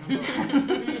blir ingen bok.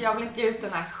 Jag vill inte ge ut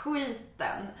den här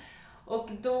skiten. Och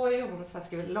då är hon så här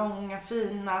skrivit långa,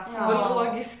 fina,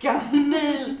 psykologiska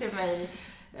mejl till mig.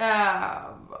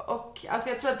 Och alltså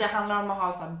jag tror att det handlar om att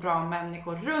ha så här bra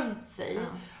människor runt sig.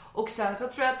 Och sen så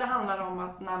tror jag att det handlar om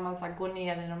att när man så här går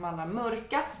ner i de allra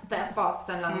mörkaste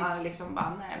faserna, när man liksom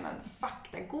bara, nej men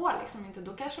fuck, det går liksom inte.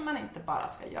 Då kanske man inte bara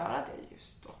ska göra det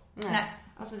just då. Nej.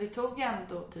 Alltså det tog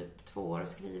ändå typ 2 år att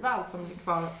skriva allt som blir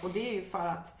kvar. Och det är ju för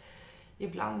att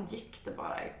ibland gick det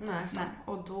bara liksom.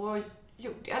 Och då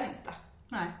gjorde jag det inte.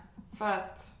 Nej. För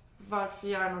att varför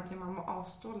göra någonting man må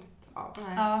avstå lite av?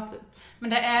 Ja. Typ. Men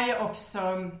det är ju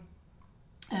också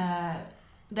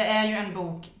det är ju en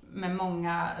bok med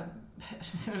många,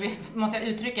 måste jag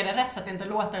uttrycka det rätt så att det inte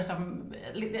låter som,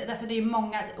 alltså det är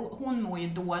många, hon mår ju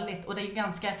dåligt och det är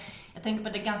ganska, jag tänker på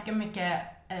det är ganska mycket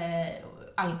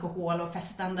alkohol och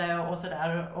festande och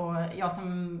sådär, och jag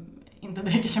som inte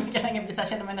dricker så mycket längre blir så här,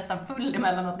 känner mig nästan full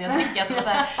emellanåt när jag dricker. Att det var så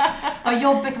här, vad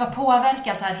jobbigt att vara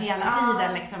påverkad så här hela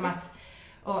tiden liksom, att,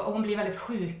 och hon blir väldigt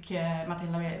sjuk,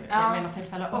 Matilda, med något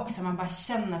tillfälle också. Man bara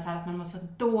känner så här att man mår så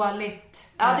dåligt.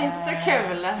 Ja, det är inte så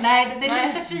kul. Nej, det är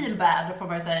lite feel bad, får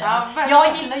man ju säga. Ja,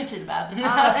 jag gillar ju feel bad.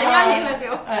 Jag gillar det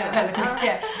också. Väldigt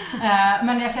mycket.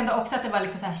 Men jag kände också att det var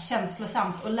liksom så här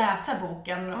känslosamt att läsa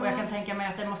boken. Och jag kan tänka mig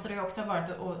att det måste ju också ha varit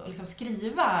att liksom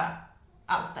skriva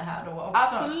allt det här då också.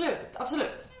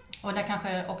 Absolut. Och det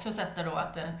kanske också sätter då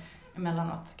att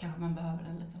emellanåt kanske man behöver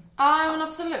en liten... Ja, men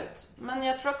absolut. Men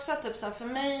jag tror också att typ så här, för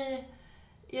mig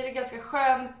är det ganska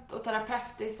skönt och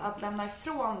terapeutiskt att lämna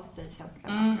ifrån sig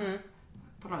känslorna.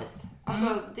 På något vis.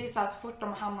 Alltså det är så här, så fort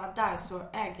de hamnar där så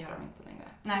äger jag dem inte längre.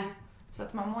 Nej. Så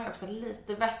att man mår ju också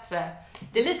lite bättre.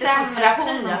 Det är lite som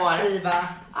terapi att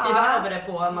skriva över det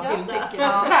på Matilda. Jag tycker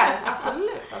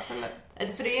absolut.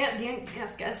 För det är en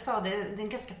ganska, jag sa det är en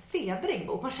ganska febrig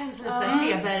bok. Man känns lite så här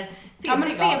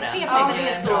febrig av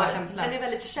den. Den är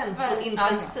väldigt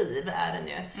känslointensiv är den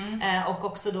ju. Och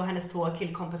också då hennes 2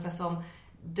 killkompisar som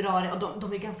drar, och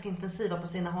de är ganska intensiva på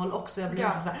sina håll också. Jag blir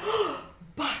så här,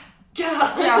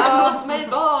 backa! Låt mig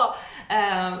vara!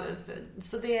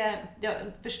 Så det, jag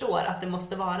förstår att det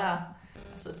måste vara,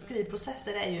 alltså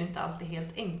skrivprocesser är ju inte alltid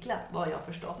helt enkla, vad jag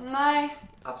förstått. Nej,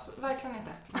 absolut, verkligen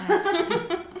inte.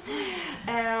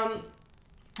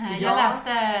 Jag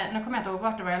läste, nu kommer jag inte ihåg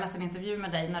vart det var, jag läste en intervju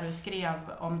med dig när du skrev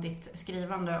om ditt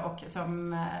skrivande och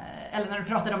som, eller när du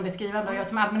pratade om ditt skrivande, och jag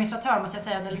som administratör måste jag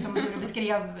säga det liksom, hur du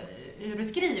beskrev hur du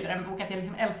skriver en bok, att jag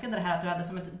liksom älskade det här att du hade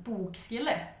som ett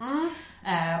bokskelett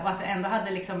och att du ändå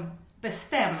hade liksom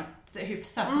bestämt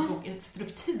hyfsat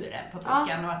strukturen på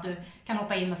boken och att du kan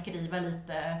hoppa in och skriva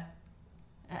lite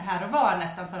här och var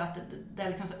nästan för att det är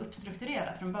liksom så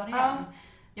uppstrukturerat från början.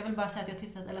 Jag vill bara säga att jag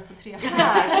tyckte att det lät så trevligt.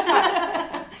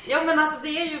 Ja, men alltså det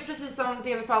är ju precis som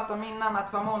det vi pratade om innan,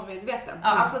 att vara målmedveten.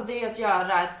 Alltså det är att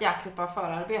göra ett jäkligt bra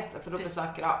förarbete, för då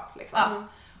besöker av liksom.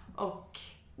 Och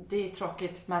det är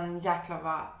tråkigt, men jäklar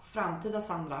vad framtida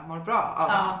Sandra mår bra av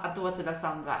att dåtida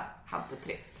Sandra hade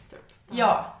trist typ.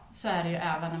 Ja, så är det ju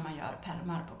även när man gör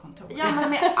pärmar på kontor. Ja, men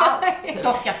med allt typ.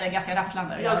 Dock att det är ganska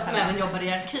rafflande. Jag som även jobbar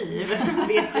i arkiv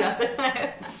vet ju att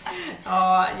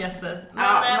jösses.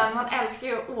 Men man älskar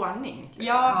ju ordning. Liksom.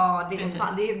 Ja,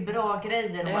 det är bra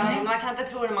grejer ordning. Man kan inte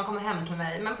tro när man kommer hem till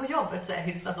mig, men på jobbet så är jag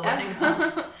hyfsat ordning.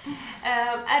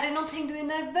 Är det någonting du är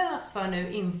nervös för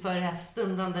nu inför det här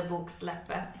stundande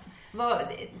boksläppet?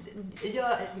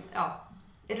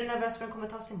 Är du nervös för att den kommer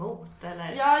tas emot?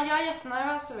 Eller? Ja, jag är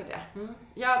jättenervös över det.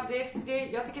 Ja,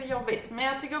 jag tycker det är jobbigt. Men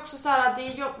jag tycker också så här att det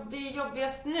är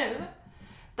jobbigast nu.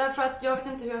 Därför att jag vet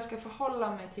inte hur jag ska förhålla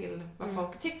mig till vad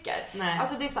folk tycker. Nej.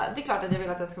 Alltså det är, så här, det är klart att jag vill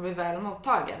att den ska bli väl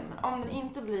mottagen. Men om den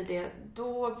inte blir det,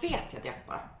 då vet jag att jag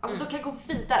bara... Alltså då kan jag gå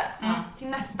vidare till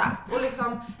nästa. Och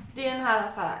liksom, det är den här,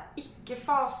 så här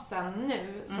icke-fasen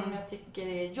nu som jag tycker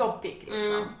är jobbig.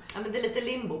 Liksom. Ja, men det är lite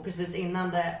limbo precis innan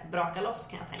det brakar loss,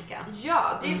 kan jag tänka.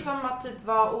 Ja, det är som att typ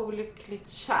vara olyckligt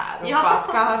kär och bara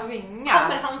ska han ringa.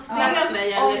 Kommer han se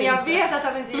mig eller om jag vet att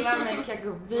han inte gillar mig kan jag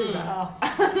gå vidare.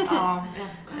 Ja,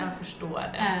 jag förstår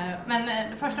det.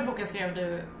 Men första boken skrev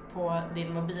du på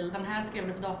din mobil. Den här skrev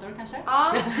du på dator kanske?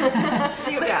 Ja,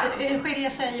 det gjorde jag. Hur skiljer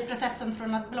sig processen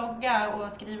från att blogga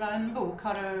och skriva en bok?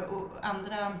 Har du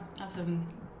andra, alltså,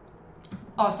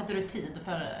 avsätter du tid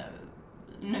för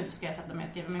nu ska jag sätta mig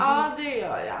och skriva min bok? Ja, det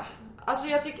gör jag. Alltså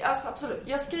jag tycker, alltså absolut.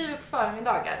 Jag skriver på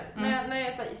förmiddagar. När jag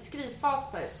är så här, i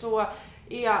skrivfaser så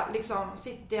är jag liksom,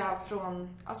 sitter jag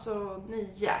från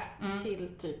 9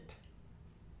 till typ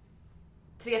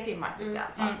 3 timmar sitter jag i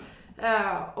alla fall.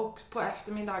 Och på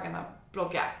eftermiddagarna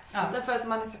bloggar. Ja. Därför att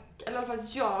man är så, eller i alla fall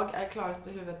jag är klarast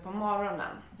i huvudet på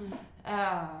morgonen.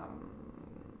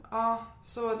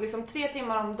 Så liksom 3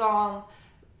 timmar om dagen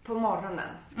på morgonen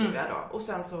skriver jag då. Och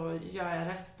sen så gör jag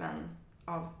resten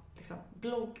av liksom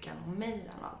bloggen och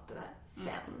mejlen och allt det där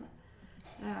sen.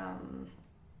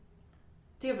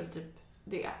 Det är väl typ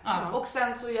det. Och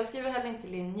sen så jag skriver heller inte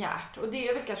linjärt. Och det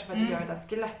är väl kanske för att jag gör det där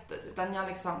skelettet. Utan jag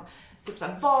liksom typ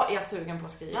såhär, vad är jag sugen på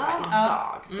att skriva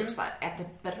idag? Typ såhär,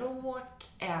 ett bråk,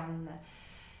 en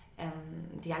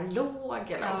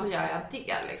dialog eller och så gör jag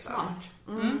det liksom.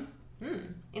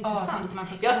 Intressant.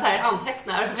 Jag så här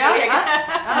antecknar.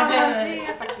 Men det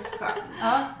är faktiskt skönt.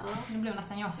 Nu blev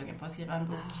nästan jag sugen på att skriva en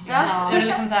bok. Det är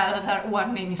liksom det här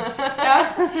ordnings...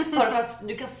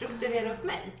 Du kan strukturera upp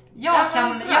mig. Jag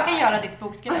kan göra ditt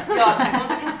bokskrivande. Om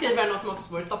du kan skriva något som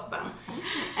också vore toppen.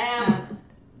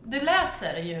 Du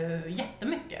läser ju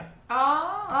jättemycket.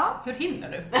 Ja. Hur hinner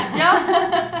du?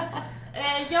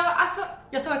 Alltså...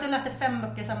 Jag såg att du läste 5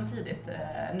 böcker samtidigt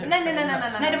nu.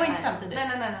 Nej, det var inte samtidigt.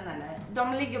 Nej.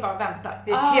 De ligger bara och väntar.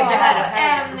 Det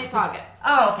är en i taget.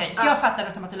 Okej. För jag fattade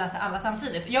det som att du läste alla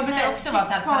samtidigt. Jag brukar också vara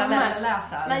så här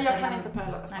parallellläsa. Nej, jag kan inte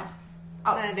parallellläsa.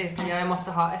 Nej, det är som jag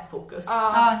måste ha ett fokus.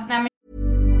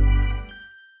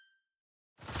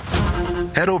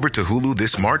 Head over to Hulu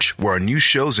this March, where our new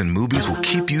shows and movies will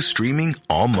keep you streaming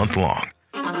all month long.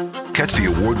 Catch the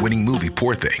award-winning movie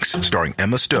Poor Things, starring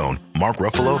Emma Stone, Mark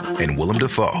Ruffalo, and Willem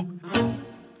Dafoe.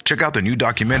 Check out the new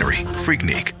documentary,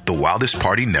 Freaknik, The Wildest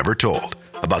Party Never Told,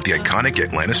 about the iconic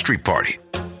Atlanta Street Party.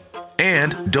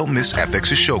 And don't miss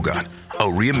FX's Shogun, a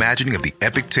reimagining of the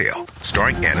epic tale,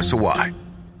 starring Anna Sawai.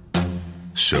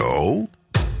 So,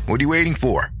 what are you waiting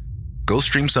for? Go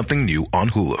stream something new on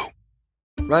Hulu.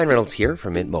 Ryan Reynolds here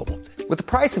from Mint Mobile. With the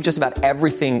price of just about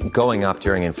everything going up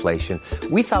during inflation,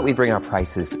 we thought we'd bring our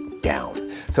prices down.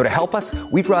 So to help us,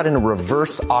 we brought in a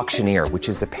reverse auctioneer, which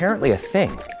is apparently a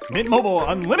thing. Mint Mobile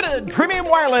Unlimited Premium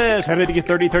Wireless. How to get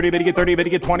 30, 30, bit to get 30, bit to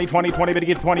get 20, 20, 20, bit to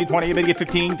get 20, 20, bit to get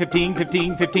 15, 15,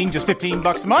 15, 15, just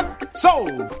 $15 a month?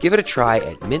 Sold! Give it a try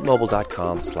at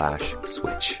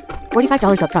mintmobile.com/switch.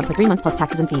 $45 up front for 3 months plus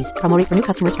taxes and fees. Promo rate for new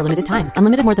customers for limited time.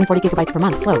 Unlimited more than 40 gigabytes per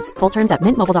month. Slows full terms at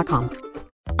mintmobile.com.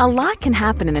 A lot can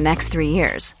happen in the next 3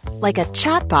 years. Like a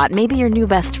chatbot may be your new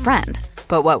best friend.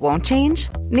 But what won't change?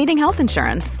 Needing health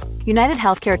insurance. United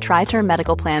Healthcare Tri-Term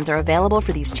Medical Plans are available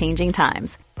for these changing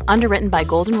times. Underwritten by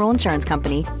Golden Rule Insurance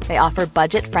Company, they offer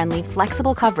budget-friendly,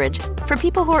 flexible coverage for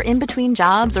people who are in between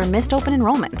jobs or missed open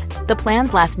enrollment. The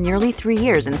plans last nearly 3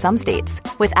 years in some states,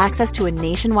 with access to a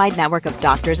nationwide network of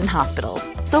doctors and hospitals.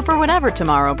 So for whatever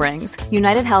tomorrow brings,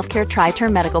 United Healthcare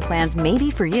Tri-Term Medical Plans may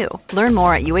be for you. Learn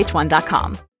more at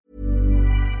uh1.com.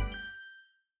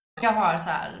 Jag har så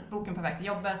här, boken på väg till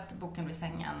jobbet, boken vid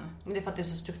sängen. Men det är för att du är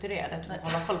så strukturerad att du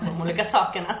håller koll på de olika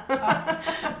sakerna.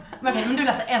 Men du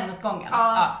läser en åt gången.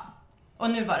 Ja. Och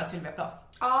nu var det Sylvia Plath.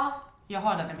 Ja. Jag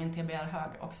har den i min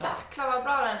TBR-hög också. Jäklar vad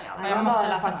bra den är alltså. Jag måste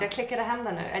läsa den. Jag klickade hem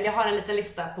den nu. Eller jag har en liten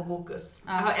lista på Bokus.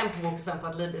 Jag har en på Bokus och en på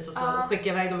Adlibris. Och så skickar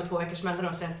jag iväg dem med 2 veckors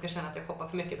mellanrum så jag inte ska känna att jag shoppar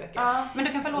för mycket böcker. Men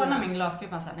du kan få låna min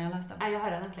glaskupa sen när jag läste den. Nej, jag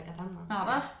har redan klickat hem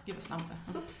den. Gud vad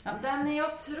snabbt. Den är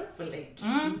otrolig.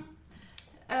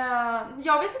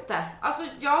 Jag vet inte. Alltså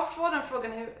jag får den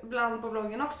frågan ibland på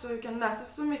bloggen också. Hur kan du läsa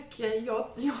så mycket? Jag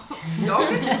vet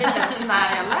inte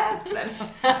när jag läser.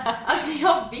 Alltså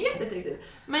jag vet inte riktigt.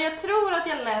 Men jag tror att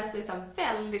jag läser så här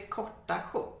väldigt korta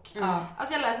sjok.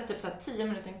 Alltså jag läser typ så här 10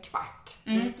 minuter, en kvart.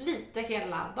 Lite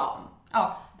hela dagen.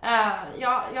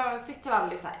 Jag sitter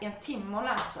aldrig så här 1 timme och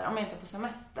läser om jag inte är på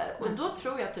semester. Och då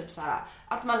tror jag typ så här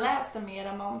att man läser mer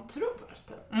än man tror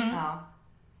typ.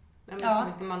 Ja.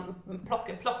 Man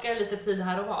plockar lite tid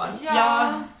här och var.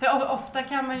 Ja, för ofta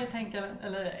kan man ju tänka,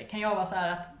 eller kan jag vara så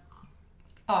här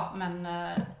att men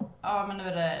nu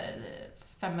är det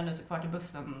 5 minuter kvar till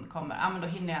bussen kommer. Ja, men då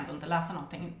hinner jag ändå inte läsa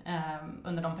någonting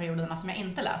under de perioderna som jag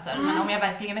inte läser. Men om jag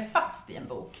verkligen är fast i en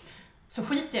bok så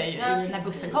skiter jag ju i när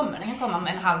bussen kommer. Den kan komma om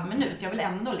en halv minut. Jag vill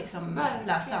ändå liksom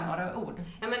läsa några ord.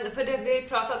 Ja, men för det, vi har ju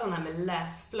pratat om det här med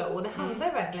läsflow. Och det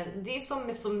handlar verkligen, det är som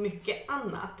med så mycket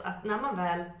annat, att när man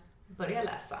väl börjar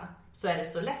läsa så är det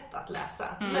så lätt att läsa.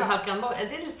 Men halkan bort,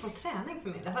 det är lite som träning för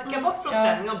mig. Jag halkar bort från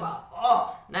träning och bara,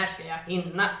 när ska jag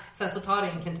hinna? Sen så tar det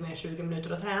egentligen inte mer än 20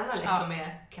 minuter att träna liksom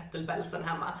med kettlebellsen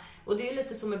hemma. Och det är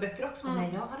lite som med böcker också. Nej,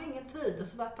 jag har ingen tid. Och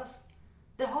så bara, fast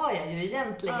det har jag ju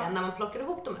egentligen när man plockar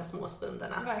ihop de här små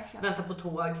stunderna. Vänta på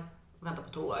tåg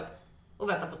och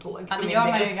vänta på tåg. Ja, det gör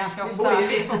man ju ganska ofta.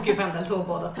 Vi åker ju pendeltåg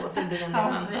båda två, så det blir en del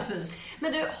andra.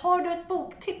 Men du, har du ett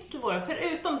boktips till våra?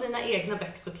 Förutom dina egna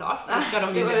böcker såklart. Det ska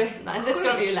de ju lyssna. Det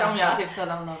ska de ju läsa. Jag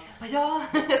tipsade om dem. Ja,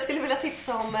 jag skulle vilja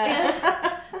tipsa om...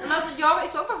 Men alltså, jag i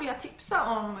så fall vill jag tipsa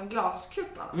om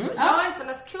Glaskupan. Alltså, jag har inte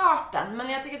läst klart den, men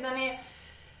jag tycker att den är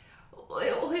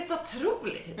helt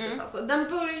otroligt hittills. Alltså. Den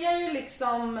börjar ju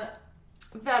liksom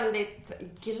väldigt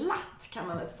glatt, kan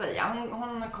man väl säga.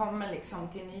 Hon kommer liksom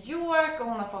till New York och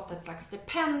hon har fått ett slags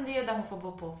stipendium där hon får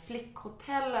bo på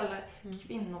flickhotell eller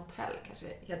kvinnhotell kanske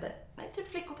heter. Nej,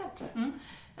 typ flickhotell tror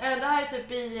jag. Det här är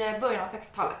typ i början av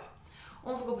 60-talet.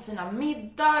 Hon får gå på fina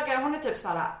middagar. Hon är typ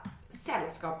såhär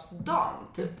sällskapsdam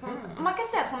typ. Man kan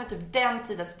säga att hon är typ den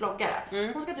tidens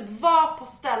bloggare. Hon ska typ vara på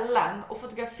ställen och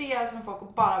fotograferas med folk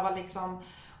och bara vara liksom,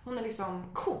 hon är liksom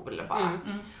cool bara.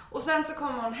 Och sen så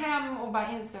kommer hon hem och bara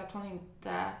inser att hon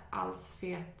inte alls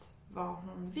vet vad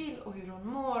hon vill och hur hon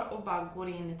mår och bara går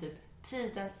in i typ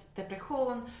tidens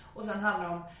depression. Och sen handlar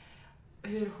det om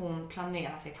hur hon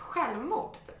planerar sitt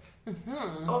självmord typ.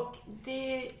 Och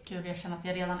det... Gud, jag känner att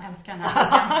jag redan älskar den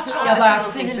här boken. Jag bara,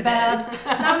 feel bad.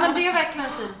 Nej, men det är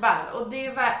verkligen feel bad. Och det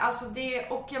är alltså det,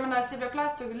 och jag menar, Sylvia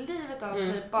Plath tog livet av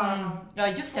sig bara någon... Ja,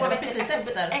 just det, det var precis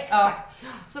efter. Exakt.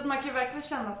 Så att man kan ju verkligen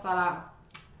känna såhär,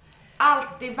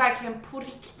 allt är verkligen på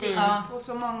riktigt på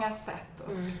så många sätt.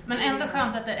 Men ändå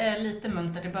skönt att det är lite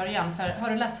muntert i början. För har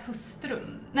du läst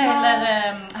Hustrun? Nej,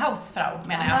 eller Hausfrau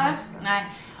menar jag. Nej.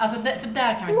 Alltså för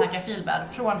där kan vi snacka feelbad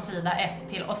från sida 1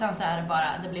 till, och sen så är det bara,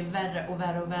 det blir värre och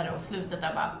värre och värre och slutet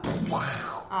är bara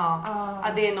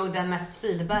Ja, det är nog den mest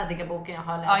feelbadiga boken jag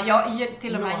har läst. Ja,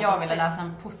 till och med jag ville läsa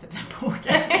en positiv bok.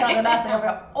 Jag hade läst den,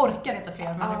 jag orkar inte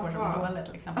fler människor som är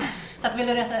dåligt liksom. Så att vill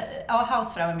du rätta,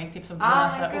 Hausfrau är mitt tips om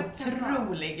att läsa.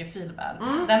 Otrolig feelbad.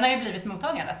 Den har ju blivit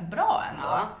mottagen rätt bra ändå.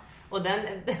 Ja. Och den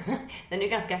är ju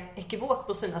ganska ekivok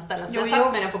på sina ställen. Så jag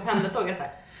satt med den på pendeltåg och så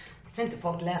här, så inte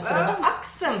folk läser över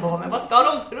axeln på mig. Vad ska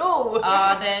de tro?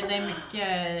 Ja, det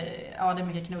är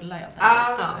mycket knulla helt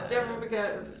enkelt. Jag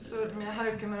brukar, så med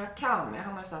Haruki Murakami,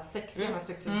 han har så här 600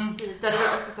 stycken sidor. Det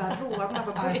var också så här rodna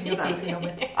på bussen.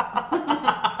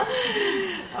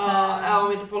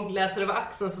 Om inte folk läser över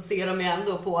axeln så ser de ju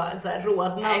ändå på så här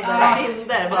rodnande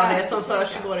kinder vad det är som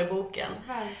försiggår i boken.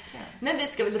 Verkligen. Men vi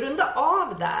ska väl runda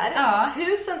av där.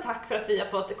 Tusen tack för att vi har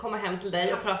fått komma hem till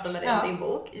dig och prata med dig om din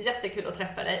bok. Jättekul att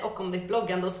träffa dig, och om ditt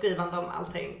bloggande och skrivande om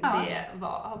allting. Det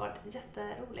har varit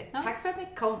jätteroligt. Tack för att ni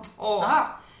kom.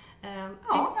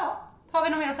 Har vi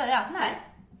något mer att säga? Nej.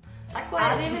 Tack och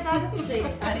arrivederci.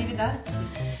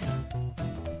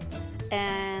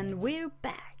 And we're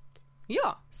back.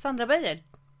 Ja, Sandra Beijer.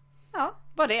 Ja.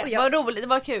 Det var roligt, det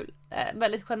var kul.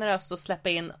 Väldigt generöst att släppa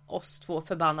in oss två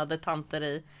förbannade tanter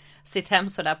i sitt hem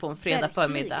så där på en fredag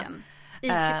förmiddag. I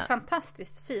sitt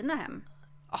fantastiskt fina hem.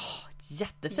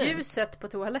 Jättefint. Ljuset på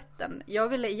toaletten. Jag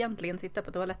ville egentligen sitta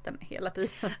på toaletten hela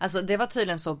tiden. Alltså det var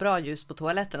tydligen så bra ljus på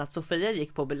toaletten att Sofia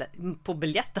gick på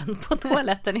biljetten på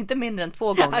toaletten inte mindre än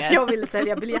 2 gånger. Att jag ville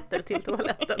sälja biljetter till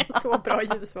toaletten. Så bra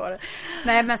ljus var det.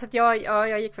 Nej, men så att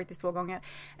jag gick faktiskt 2 gånger.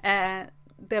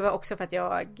 Det var också för att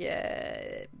jag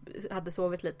hade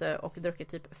sovit lite och druckit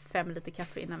typ 5 liter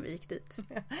kaffe innan vi gick dit.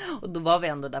 Och då var vi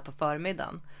ändå där på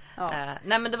förmiddagen.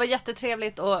 Nej, men det var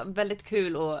jättetrevligt och väldigt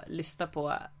kul att lyssna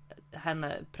på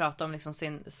henne prata om liksom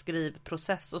sin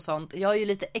skrivprocess och sånt. Jag är ju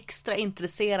lite extra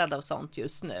intresserad av sånt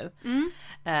just nu.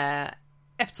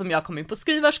 Eftersom jag kom in på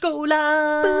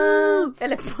skrivarskolan. Boo!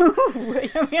 Eller boo!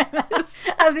 Jag menar, alltså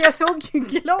jag såg ju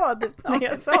glad ut när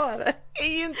jag sa det. Det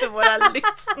är ju inte våra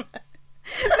lyssnare.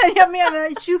 Men jag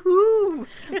menar, tjoho!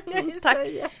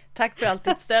 Tack för allt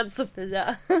ditt stöd,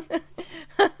 Sofia.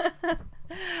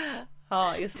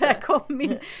 Ja, just det. Där kom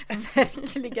min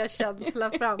verkliga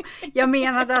känsla fram. Jag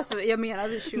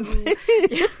menade tjoho.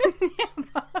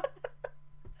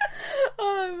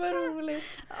 Vad roligt.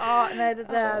 Ja, nej det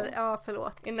där, ja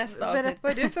förlåt. I nästa avsnitt,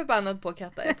 vad är du förbannad på,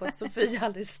 Katta? Är på att Sofie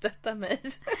aldrig stöttar mig.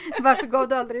 Varför gav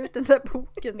du aldrig ut den där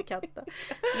boken, Katta?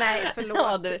 Nej,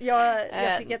 förlåt.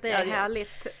 Jag tycker att det är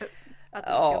härligt.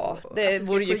 Det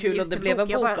vore ju kul om det blev en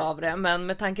bok av det. Men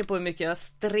med tanke på hur mycket jag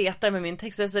stretar med min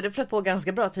text, så det flöt på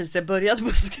ganska bra tills jag började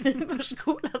på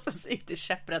skrivarskolan. Så gick det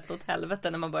käpprätt åt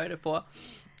helvete när man började få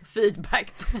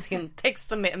feedback på sin text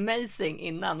som är amazing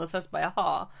innan. Och sen så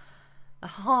bara,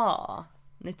 jaha,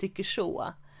 ni tycker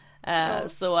så.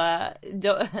 Så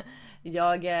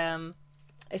jag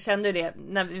kände det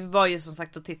när vi var ju som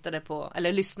sagt och tittade på,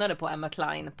 eller lyssnade på Emma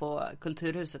Cline på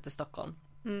Kulturhuset i Stockholm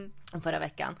förra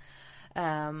veckan.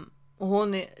 Och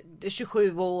hon är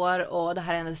 27 år och det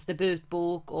här är hennes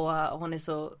debutbok och hon är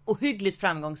så ohyggligt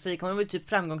framgångsrik. Hon var ju typ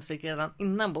framgångsrik redan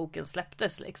innan boken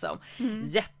släpptes liksom.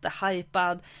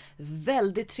 Jättehypad,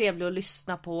 väldigt trevlig att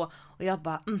lyssna på och jag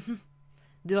bara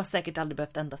du har säkert aldrig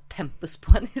behövt ändra tempus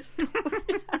på en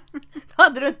historia.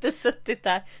 Hade du inte suttit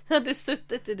där, hade du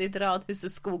suttit i ditt radhus i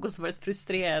skog och så varit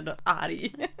frustrerad och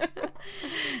arg.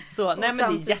 Så nej,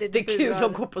 men det är jättekul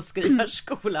att gå på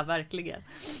skrivarskola, verkligen.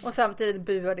 Och samtidigt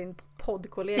buar din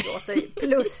poddkollega åt dig.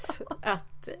 Plus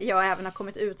att jag även har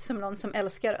kommit ut som någon som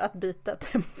älskar att byta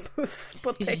tempus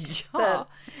på texter. Ja,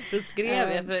 då skrev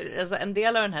jag, för alltså, en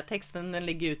del av den här texten den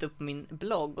ligger ute på min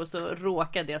blogg och så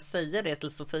råkade jag säga det till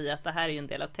Sofia att det här är ju en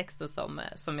del av texten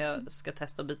som jag ska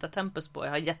testa att byta tempus på.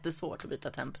 Jag har jättesvårt att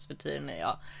byta tempus för tiden är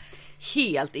jag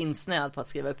helt insnöad på att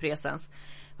skriva upp resens.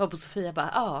 Jag var på Sofia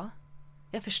bara,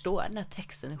 jag förstår, den här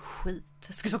texten är skit.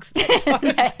 Jag skulle också säga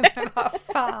nej, men vad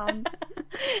fan.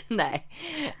 Nej.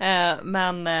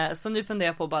 Men så nu funderar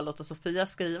jag på att bara låta Sofia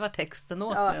skriva texten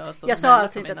åt mig. Och så jag sa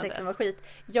alltså inte att texten var skit.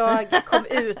 Jag kom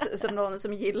ut som någon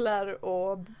som gillar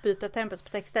att byta tempus på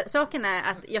texter. Saken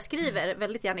är att jag skriver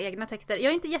väldigt gärna egna texter. Jag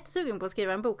är inte jättesugen på att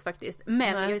skriva en bok faktiskt.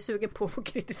 Men jag är sugen på att få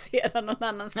kritisera någon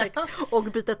annans text och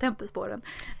byta tempus på den.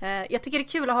 Jag tycker det är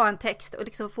kul att ha en text och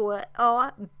liksom få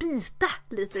byta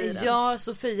lite i den. Ja,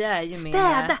 Sofia är ju med.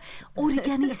 Städa,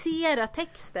 organisera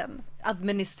texten.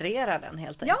 Administrera den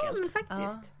helt enkelt. Ja, men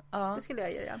faktiskt. Ja. Det skulle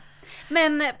jag göra.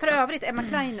 Men för övrigt, Emma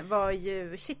Cline var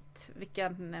ju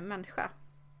vilken människa.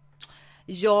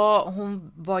 Ja,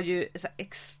 hon var ju så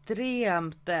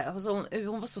extremt, alltså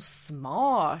hon var så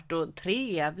smart och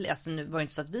trevlig. Alltså nu var det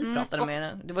inte så att vi pratade med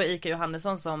henne. Det var Ika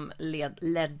Johannesson som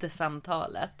ledde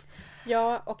samtalet.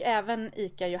 Ja, och även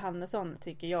Ika Johannesson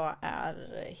tycker jag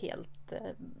är helt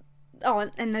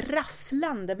en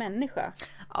rafflande människa.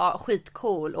 Ja,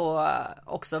 skitcool och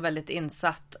också väldigt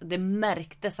insatt. Det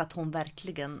märktes att hon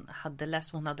verkligen hade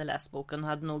läst boken. Hon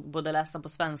hade nog både läst den på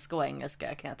svenska och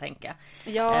engelska kan jag tänka.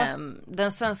 Ja.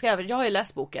 Den svenska, jag har ju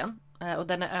läst boken och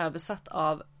den är översatt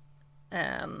av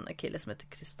en kille som heter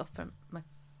Christopher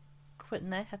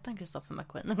Nej, hette han Christopher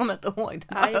McQueen? Jag kommer inte ihåg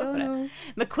det.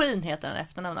 McQueen heter den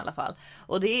efternamn i alla fall.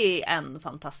 Och det är en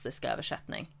fantastisk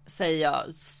översättning, säger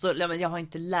jag. Så, jag har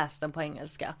inte läst den på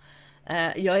engelska.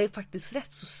 Jag är faktiskt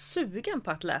rätt så sugen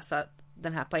på att läsa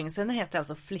den här på engelska. Den heter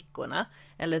alltså Flickorna,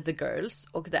 eller The Girls.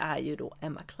 Och det är ju då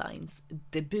Emma Clines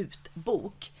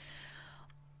debutbok.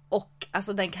 Och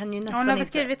alltså den kan ju nästan hon har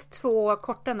skrivit 2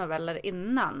 korta noveller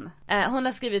innan. Hon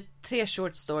har skrivit 3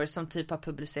 short stories som typ har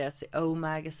publicerats i O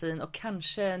Magazine och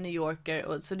kanske New Yorker.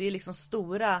 Och, så det är liksom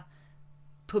stora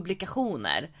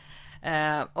publikationer.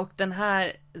 Och den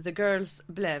här The Girls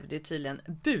blev det tydligen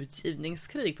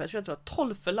budgivningskrig på. Jag tror att det var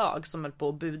 12 förlag som höll på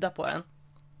att buda på den.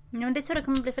 Ja, men det är så det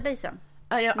kommer bli för dig sen.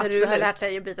 Ja, när absolut. du har lärt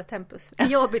dig att byta tempus.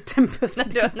 Jag har bytt tempus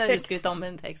när du skrivit om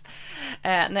en text.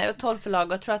 Nej, 12 förlag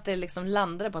och jag tror att det liksom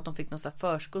landade på att de fick något så här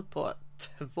förskott på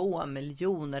 $2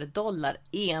 miljoner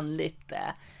enligt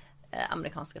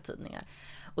amerikanska tidningar.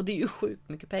 Och det är ju sjukt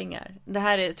mycket pengar. Det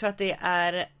här jag tror att det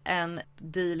är en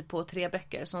deal på 3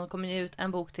 böcker. Så de kommer ge ut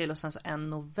en bok till och sen så en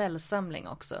novellsamling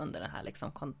också under det här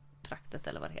liksom kontraktet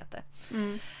eller vad det heter.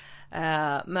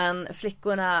 Men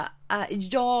Flickorna,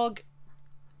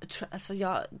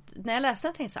 när jag läste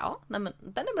den tänkte jag men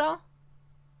den är bra.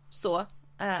 Så,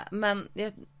 men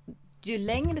ju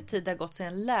längre tid det har gått sedan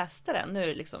jag läste den,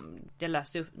 nu liksom, jag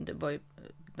läste ju, det var ju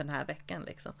den här veckan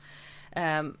liksom.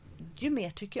 Ju mer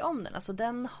tycker jag om den. Alltså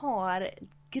den har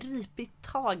gripit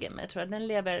tag i mig, tror jag. Den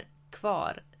lever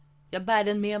kvar. Jag bär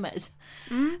den med mig.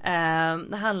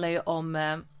 Det handlar ju om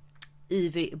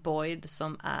Evie Boyd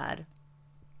som är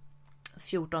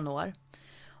 14 år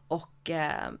och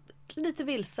lite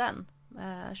vilsen.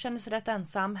 Känner sig rätt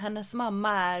ensam. Hennes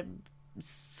mamma är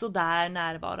sådär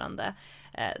närvarande.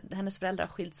 Hennes föräldrar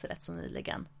har skilt sig rätt så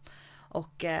nyligen.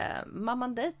 Och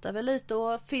mamman dejtar väl lite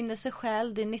och finner sig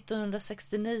själv. Det är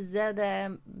 1969. Det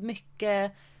är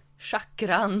mycket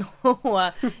chakran och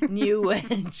new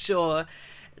age och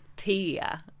te.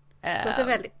 Det är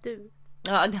väldigt du.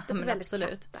 Ja, men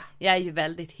absolut. Kappa. Jag är ju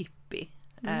väldigt hippie.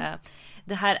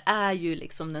 Det här är ju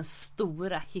liksom den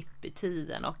stora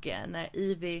hippietiden, och när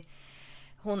Ivy,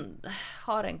 hon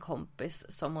har en kompis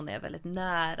som hon är väldigt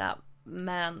nära,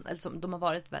 men alltså, de har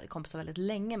varit kompisar väldigt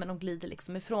länge, men de glider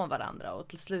liksom ifrån varandra och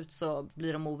till slut så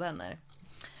blir de ovänner.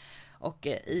 Och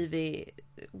Ivy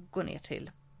går ner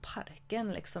till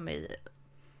parken liksom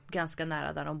ganska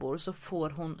nära där de bor, så får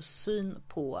hon syn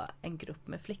på en grupp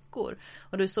med flickor.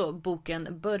 Och det är så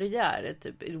boken börjar,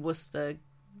 typ it was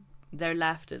their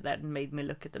laughter that made me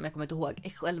look at them. Jag kommer inte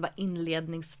ihåg själva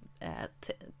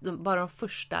bara de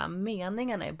första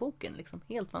meningarna i boken, liksom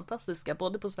helt fantastiska,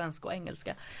 både på svenska och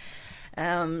engelska.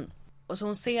 Och så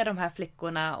hon ser de här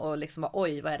flickorna och liksom bara,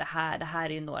 oj, vad är det här? Det här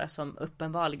är ju några som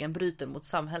uppenbarligen bryter mot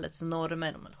samhällets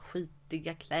normer. De har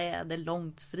skitiga kläder,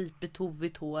 långt stripigt,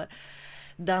 tovigt hår,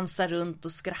 dansar runt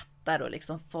och skrattar, och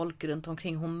liksom folk runt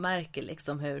omkring. Hon märker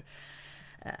liksom hur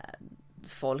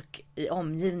folk i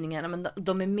omgivningen, men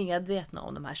de är medvetna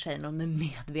om de här tjejerna, de är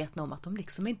medvetna om att de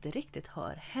liksom inte riktigt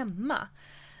hör hemma.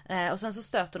 Och sen så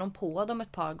stöter de på dem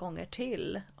ett par gånger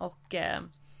till, och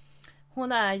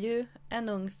hon är ju en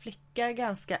ung flicka,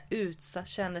 ganska utsatt,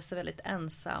 känner sig väldigt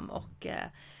ensam, och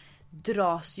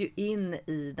dras ju in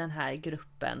i den här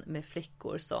gruppen med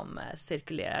flickor som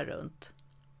cirkulerar runt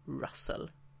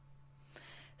Russell.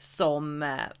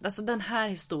 Som, alltså den här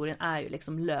historien är ju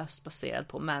liksom löst baserad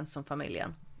på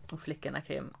Manson-familjen och flickorna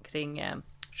kring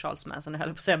Charles Manson, jag höll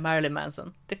på att säga Marilyn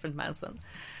Manson, different Manson,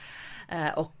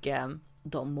 och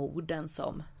de morden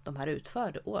som de här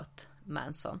utförde åt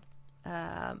Manson.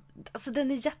 Alltså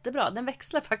den är jättebra, den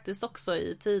växlar faktiskt också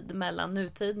i tid mellan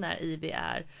nutid när Ivy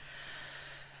är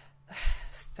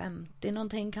 50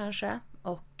 någonting kanske,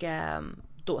 och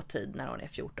dåtid när hon är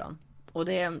 14. Och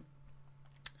det är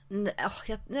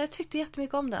jag tyckte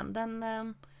jättemycket om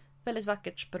den. Väldigt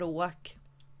vackert språk.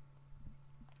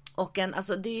 Och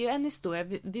alltså det är ju en historia,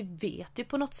 vi vet ju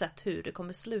på något sätt hur det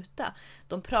kommer sluta.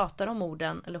 Hon pratar om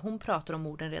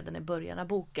orden redan i början av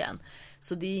boken.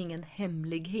 Så det är ingen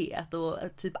hemlighet. Och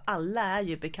typ alla är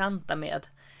ju bekanta med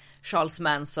Charles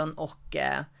Manson och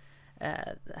det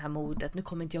här mordet. Nu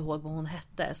kommer inte jag ihåg vad hon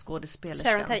hette,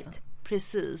 skådespelerskan. Sharon Tate.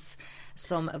 Precis.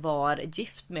 Som var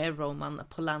gift med Roman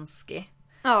Polanski.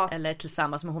 Ja. Eller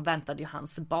tillsammans, men hon väntade ju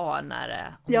hans barn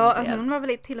när hon var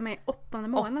väl till och med 8:e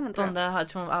månaden, tror jag.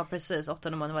 Ja, precis,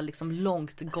 8:e månaden var liksom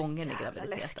långt gången i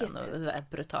graviditeten, och det var ett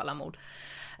brutala mord.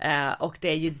 Och det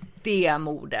är ju det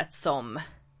mordet som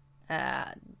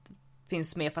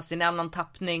finns med, fast i en annan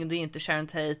tappning. Det är inte Sharon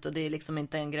Tate och det är liksom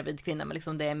inte en gravid kvinna, men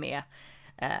liksom det är med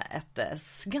ett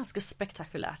ganska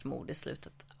spektakulärt mord i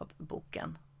slutet av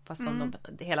boken. Fast som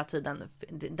de hela tiden,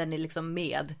 den är liksom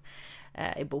med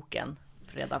i boken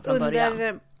redan från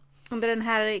början. Under den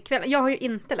här kvällen, jag har ju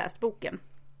inte läst boken,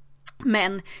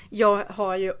 men jag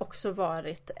har ju också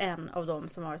varit en av dem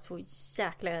som har varit så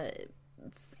jäkla,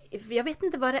 jag vet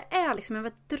inte vad det är liksom, jag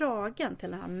var dragen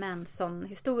till den här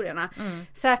Manson-historierna.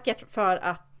 Säkert för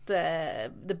att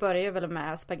det börjar väl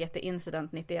med Spaghetti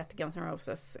Incident 91, Guns N'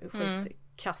 Roses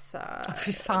skitkassa.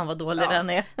 Fy fan vad dålig den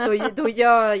är. Då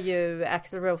gör ju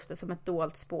Axl Rose det som ett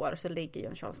dolt spår, så ligger ju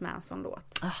en Charles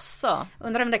Manson-låt. Asså.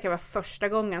 Undrar om det kan vara första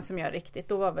gången som jag riktigt,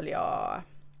 då var väl jag,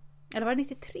 eller var det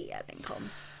 93 den kom?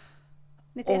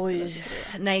 91. Oj,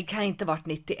 nej, kan inte varit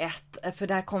 91, för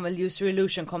där kom väl Use Your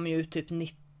Illusion, kom ju ut typ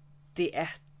 91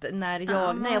 när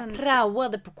jag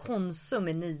praoade på Konsum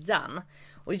i 9:an.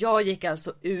 Och jag gick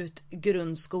alltså ut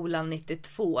grundskolan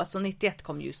 92. Så 91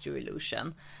 kom Use Your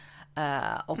Illusion.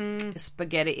 Och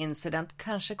Spaghetti Incident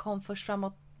kanske kom först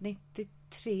framåt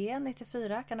 93,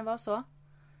 94. Kan det vara så?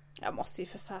 Jag måste ju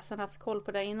för fasen haft koll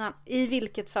på det innan. I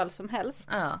vilket fall som helst.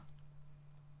 Ja.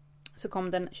 Så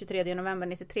kom den 23 november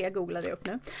 93. Googlade jag upp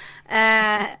nu.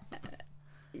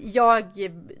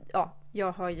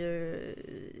 Jag har ju,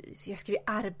 jag skrev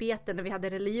arbeten när vi hade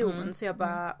religion, så jag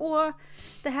bara,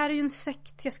 det här är ju en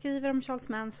sekt, jag skriver om Charles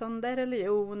Manson, det är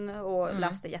religion, och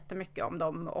läste jättemycket om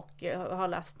dem, och har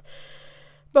läst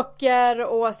böcker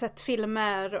och sett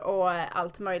filmer och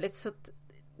allt möjligt, så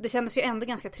det kändes ju ändå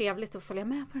ganska trevligt att följa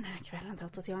med på den här kvällen,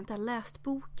 trots att jag inte har läst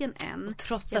boken än. Och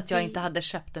trots att jag inte hade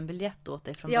köpt en biljett åt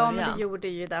dig från början. Ja, men det gjorde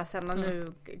ju det sen, och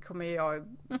nu kommer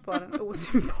jag vara den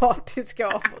osympatiska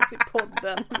av oss i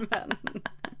podden, men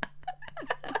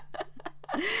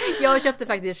jag köpte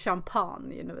faktiskt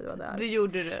champagne när vi var där. Det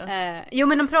gjorde du. Jo,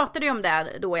 men de pratade ju om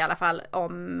det då i alla fall,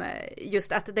 om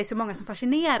just att det är så många som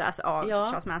fascineras av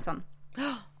Charles Manson.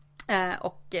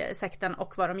 och sekten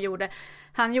och vad de gjorde.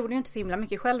 Han gjorde ju inte så himla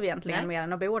mycket själv egentligen mer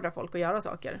än att beordra folk att göra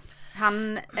saker.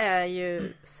 Han är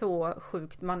ju så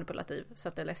sjukt manipulativ så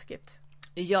att det är läskigt.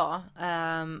 Ja.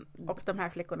 Och de här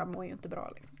flickorna mår ju inte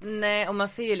bra. Liksom. Nej, och man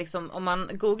ser ju liksom, om man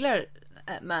googlar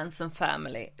Manson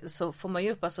Family så får man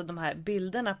ju upp alltså de här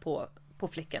bilderna på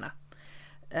flickorna.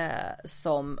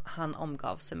 Som han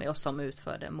omgav sig med och som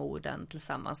utförde morden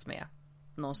tillsammans med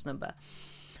någon snubbe.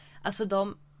 Alltså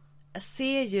de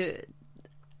ser ju,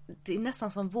 det är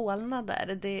nästan som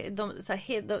vålnader.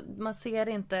 Man ser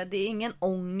inte, det är ingen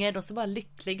ånger, de ser bara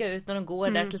lyckliga ut när de går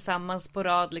där tillsammans på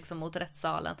rad liksom mot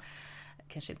rättssalen.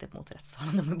 Kanske inte mot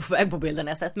rättssalen, de är på väg på bilden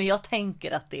jag sett, men jag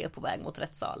tänker att det är på väg mot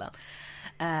rättssalen.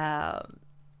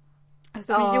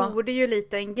 Alltså de gjorde ju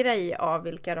lite en grej av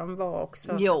vilka de var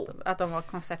också. Att de var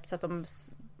koncept, så att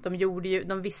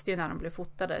de visste ju när de blev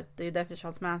fotade. Det är ju därför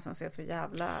Charles Manson ser så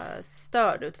jävla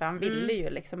störd ut, för han ville ju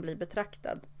liksom bli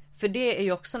betraktad. För det är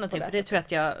ju också någonting, för det tror jag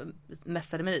att jag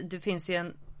mästade med. Det finns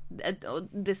ju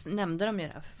det nämnde de ju i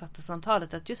det här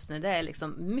författarsamtalet, att just nu det är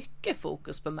liksom mycket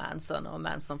fokus på Manson och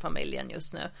Manson-familjen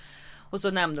just nu. Och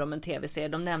så nämnde de en tv-serie.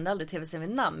 De nämnde aldrig tv-serien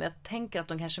vid namn, men jag tänker att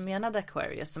de kanske menade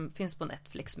Aquarius som finns på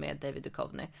Netflix med David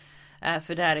Duchovny.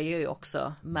 För där är ju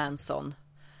också Manson.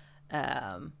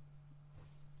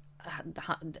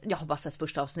 Jag har bara sett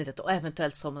första avsnittet och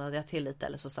eventuellt somnade jag till lite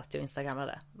eller så satt jag och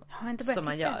instagrammade. Som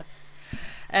man gör.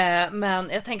 Men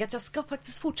jag tänker att jag ska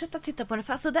faktiskt fortsätta titta på det,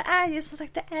 för alltså det är ju som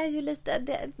sagt, det är ju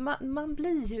lite man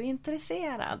blir ju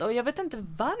intresserad och jag vet inte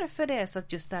varför det är så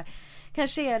att just det här,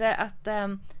 kanske är det att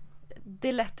det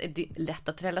är lätt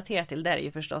att relatera till, det är det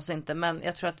ju förstås inte, men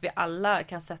jag tror att vi alla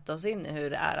kan sätta oss in i hur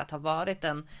det är att ha varit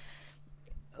en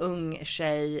ung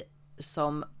tjej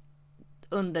som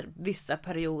under vissa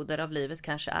perioder av livet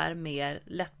kanske är mer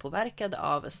lättpåverkad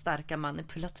av starka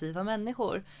manipulativa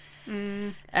människor.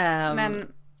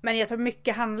 Men jag tror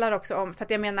mycket handlar också om, för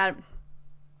att jag menar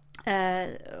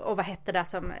och vad hette det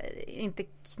som inte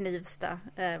Knivsta,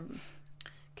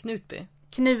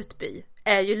 Knutby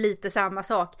är ju lite samma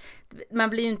sak. Man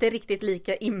blir ju inte riktigt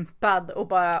lika impad och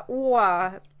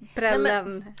bara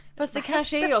prällen. Fast det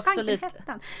kanske är också lite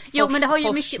jo, men det har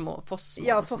ju mycket Fosmo.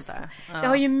 Det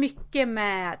har ju mycket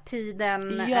med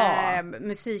tiden,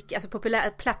 musik, alltså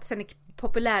platsen i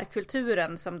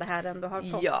populärkulturen som det här ändå har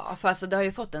fått. Ja, för alltså det har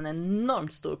ju fått en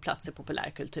enormt stor plats i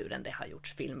populärkulturen. Det har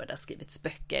gjorts filmer, det har skrivits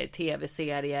böcker,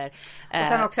 tv-serier. Och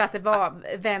sen också att det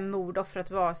var vem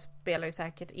mordoffret var spelar ju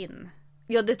säkert in.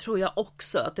 Ja, det tror jag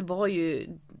också. Att det var ju...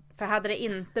 För hade det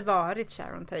inte varit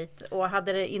Sharon Tate och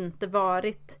hade det inte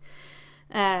varit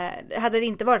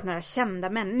några kända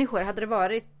människor, hade det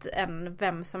varit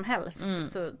vem som helst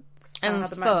så en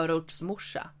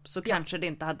förortsmorsa så kanske det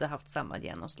inte hade haft samma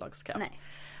genomslagskraft.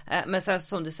 Nej. Men sen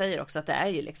som du säger också att det är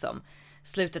ju liksom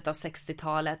slutet av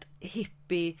 60-talet,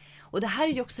 hippie, och det här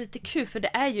är ju också lite kul för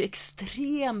det är ju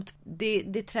extremt,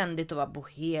 det är trendigt att vara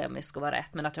bohemisk och vara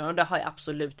ett med naturen, och det har jag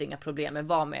absolut inga problem med,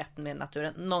 vara med ett med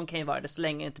naturen, någon kan ju vara det så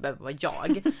länge det inte behöver vara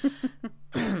jag.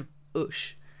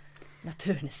 Usch,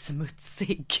 naturen är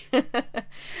smutsig.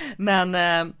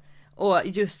 Men och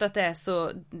just att det är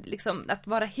så liksom, att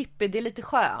vara hippie, det är lite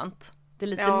skönt. Det är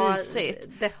lite mysigt.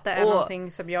 Detta är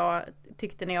någonting som jag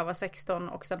tyckte när jag var 16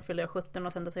 och sen fyllde jag 17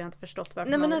 och sen dess har jag inte förstått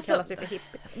varför man kallar sig för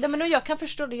hippie. Nej, men jag kan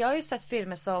förstå det. Jag har ju sett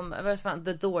filmer som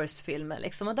The Doors-filmer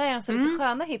liksom, och där är de så lite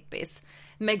sköna hippies.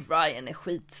 Meg Ryan är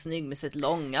skitsnygg med sitt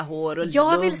långa hår och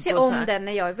jag vill se om den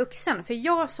när jag är vuxen, för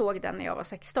jag såg den när jag var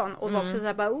 16 och var också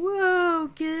sådär bara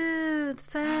wow, gud,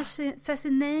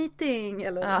 fascinating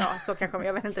eller så kanske,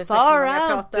 jag vet inte hur 16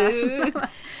 jag pratar.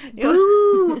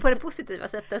 På det positiva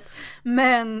sättet.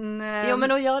 Men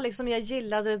och jag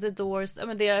gillade The Doors,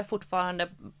 men det är jag fortfarande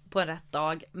på en rätt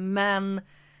dag, men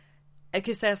jag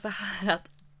kan ju säga så här att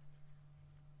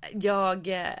jag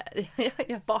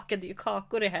bakade ju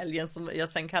kakor i helgen som jag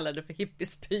sen kallade för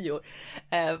hippiespyor.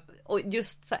 Och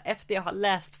just så efter jag har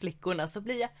läst Flickorna så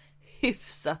blir jag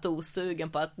hyfsat osugen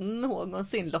på att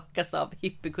någonsin lockas av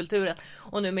hippiekulturen.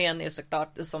 Och nu menar jag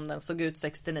såklart som den såg ut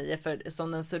 69, för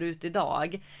som den ser ut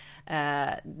idag,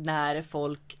 när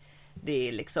folk, det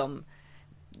är liksom,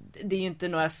 det är ju inte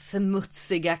några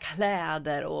smutsiga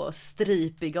kläder och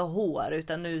stripiga hår,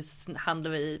 utan nu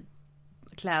handlar vi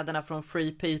kläderna från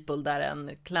Free People där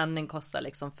en klänning kostar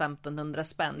liksom 1500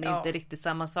 spänn. Det är inte riktigt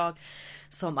samma sak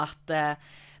som att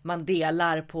man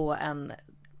delar på en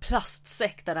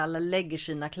plastsäck där alla lägger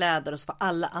sina kläder och så får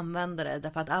alla använda det,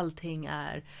 därför att allting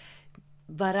är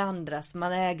varandras.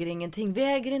 Man äger ingenting. Vi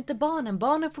äger inte barnen.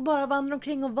 Barnen får bara vandra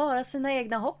omkring och vara sina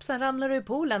egna. Hopp, sen ramlar du i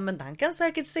poolen. Men han kan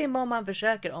säkert simma om han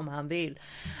försöker, om han vill.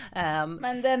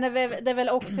 Men det är väl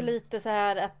också lite så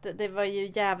här att det var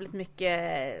ju jävligt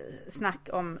mycket snack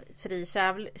om fri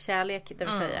kärlek. Det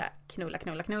vill säga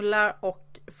knulla.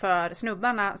 Och för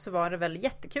snubbarna så var det väl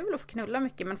jättekul att få knulla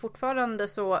mycket. Men fortfarande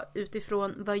så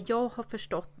utifrån vad jag har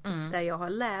förstått, där jag har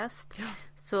läst,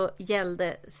 så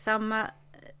gällde samma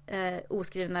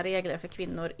oskrivna regler för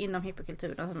kvinnor inom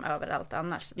hyperkulturen som överallt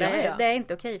annars. Det är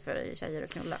inte okej för tjejer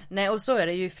att knulla. Nej, och så är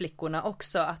det ju flickorna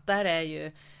också. Att där är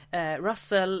ju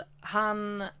Russell,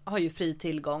 han har ju fri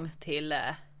tillgång till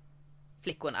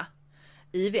flickorna.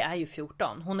 Ivy är ju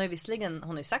 14. Hon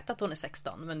har ju sagt att hon är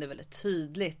 16, men det är väldigt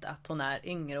tydligt att hon är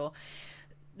yngre. Och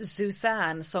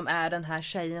Susanne, som är den här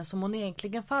tjejen som hon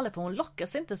egentligen faller för, hon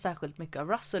lockas inte särskilt mycket av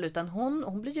Russell, utan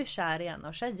hon blir ju kär i en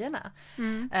av tjejerna.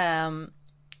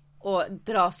 Och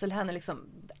dras till henne liksom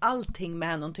allting med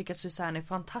henne. Hon tycker att Susanne är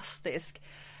fantastisk.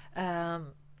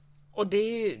 Och det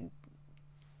är ju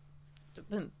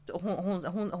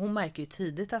hon märker ju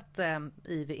tidigt att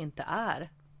Ivy inte är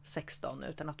 16,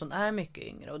 utan att hon är mycket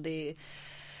yngre. Och det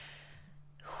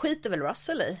skiter väl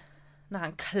Russell i när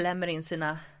han klämmer in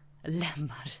sina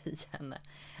lemmar i henne.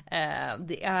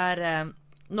 Det är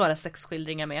några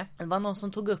sexskildringar med. Det var någon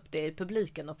som tog upp det i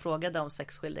publiken och frågade om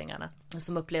sexskildringarna,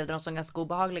 som upplevde dem som ganska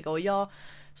obehagliga. Och jag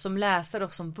som läsare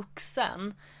och som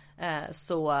vuxen,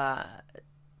 så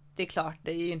det är klart,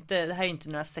 det här är ju inte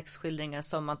några sexskildringar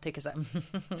som man tycker så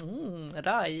här,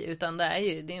 raj, utan det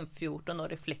är en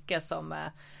 14-årig flicka som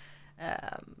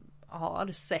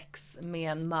har sex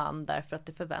med en man därför att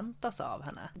det förväntas av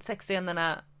henne.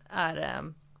 Sexscenerna är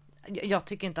jag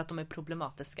tycker inte att de är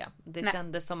problematiska. Det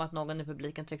kändes som att någon i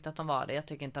publiken tyckte att de var det. Jag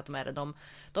tycker inte att de är det.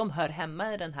 De hör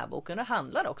hemma i den här boken. Det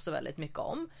handlar också väldigt mycket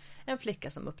om en flicka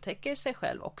som upptäcker sig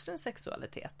själv och sin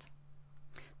sexualitet.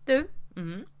 Du,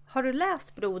 har du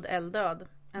läst Blod, eld, död?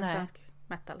 En svensk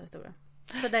metalhistoria.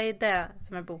 För det är det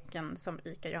som är boken som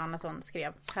Ika Johannesson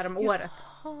skrev härom året.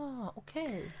 Jaha,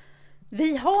 okej.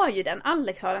 Vi har ju den,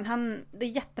 Alex har den. Det är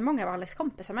jättemånga av Alex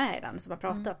kompisar med i den som har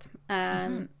pratat.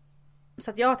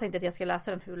 Så att jag tänkte att jag ska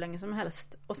läsa den hur länge som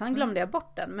helst. Och sen glömde jag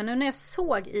bort den. Men nu när jag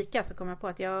såg Ika så kom jag på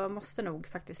att jag måste nog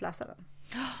faktiskt läsa den.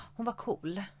 Hon var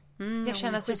cool. Jag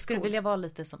känner att jag skulle vilja vara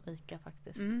lite som Ika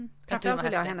faktiskt. Framförallt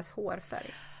vill jag ha hennes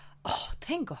hårfärg.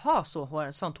 Tänk att ha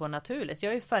sånt hår naturligt. Jag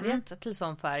har ju färgat till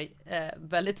sån färg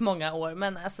väldigt många år.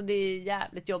 Men alltså det är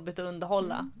jävligt jobbigt att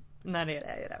underhålla när det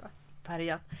är det, va?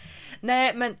 Färgat.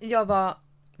 Nej, men jag var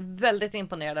väldigt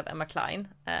imponerad av Emma Cline.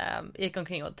 Gick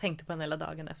omkring och tänkte på henne hela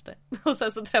dagen efter. Och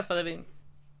sen så träffade vi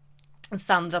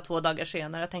Sandra 2 dagar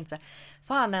senare. Jag tänkte så här,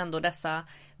 fan ändå dessa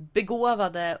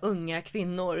begåvade unga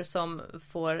kvinnor som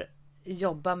får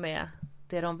jobba med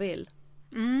det de vill.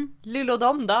 Lillo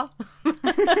dom då.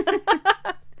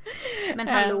 Men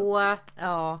hallå.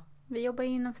 Ja. Vi jobbar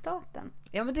inom staten.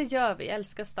 Ja, men det gör vi. Jag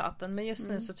älskar staten. Men just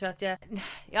nu så tror jag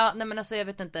att jag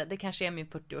vet inte. Det kanske är min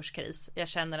 40-årskris. Jag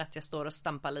känner att jag står och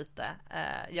stampar lite.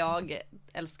 Jag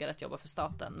älskar att jobba för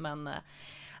staten. Men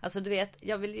alltså du vet,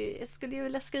 jag skulle ju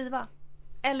vilja skriva.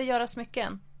 Eller göra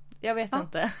smycken. Jag vet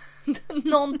inte.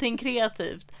 Någonting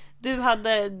kreativt. Du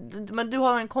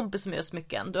har en kompis som gör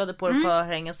smycken. Du hade på dig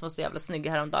örhängen som var så jävla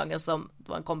snygga häromdagen, som det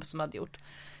var en kompis som hade gjort.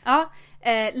 Ja,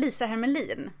 Lisa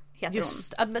Hermelin heter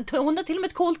just, hon. Hon har till och med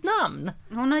ett coolt namn.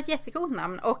 Hon har ett jättecoolt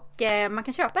namn. Och man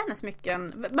kan köpa hennes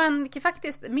smycken. Man kan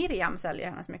faktiskt, Miriam säljer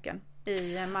hennes smycken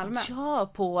i Malmö.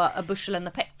 Ja, på A Bushel and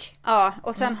a Peck. Ja,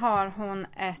 och sen har hon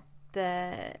ett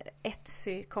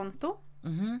Etsy-konto.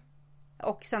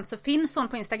 Och sen så finns hon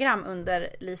på Instagram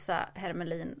under Lisa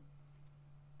Hermelin.com,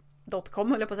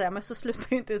 höll jag på att säga, men så slutar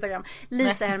ju inte Instagram.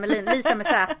 Lisa Hermelin, Lisa med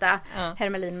Z,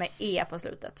 Hermelin med E på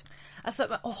slutet.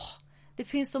 Alltså, det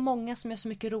finns så många som gör så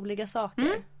mycket roliga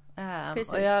saker.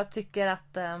 Och jag tycker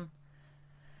att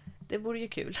det vore ju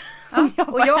kul. Ja,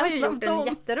 och jag har ju gjort en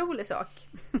jätterolig sak.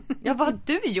 Ja, vad har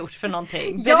du gjort för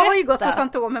någonting? Jag har ju gått på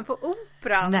Fantomen på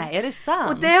Operan. Nej, är det sant?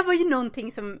 Och det var ju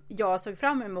någonting som jag såg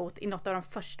fram emot i något av de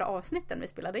första avsnitten vi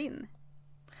spelade in.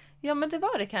 Ja, men det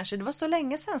var det kanske. Det var så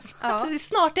länge sedan.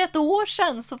 Snart 1 år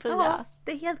sedan, Sofia. Ja,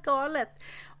 det är helt galet.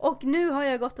 Och nu har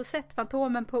jag gått och sett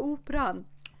Fantomen på Operan.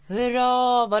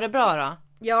 Hurra, var det bra då?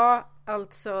 Ja,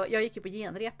 alltså, jag gick ju på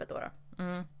genrepet då.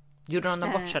 Gjorde de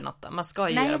bort sig något då? Man ska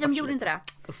ju nej, de gjorde inte det.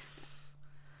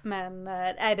 Men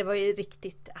nej, det var ju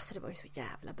riktigt, alltså det var ju så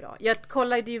jävla bra. Jag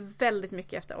kollade ju väldigt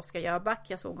mycket efter Oscar Jöback.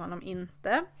 Jag såg honom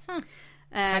inte.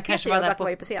 Han kanske var där var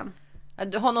ju på scen.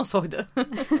 Honom såg du?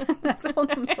 Alltså,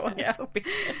 honom såg jag.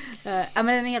 Ja, men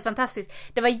den är helt fantastisk.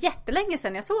 Det var jättelänge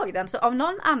sedan jag såg den. Så av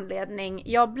någon anledning,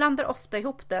 jag blandar ofta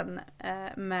ihop den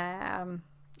med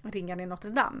Ringen i Notre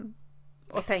Dame.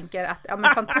 Och tänker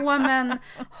att Fantomen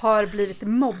har blivit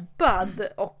mobbad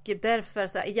och därför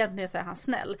så här, egentligen så är han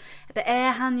snäll. Det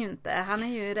är han ju inte. Han är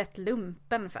ju rätt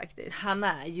lumpen faktiskt. Han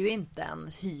är ju inte en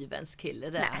hyvens kille.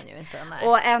 Det är han ju inte. Nej.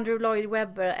 Och Andrew Lloyd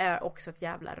Webber är också ett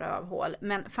jävla rövhål.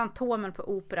 Men Fantomen på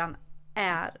operan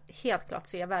är helt klart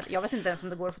sevärd. Jag vet inte ens om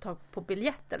det går att få tag på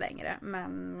biljetter längre.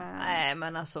 Nej,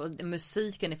 men alltså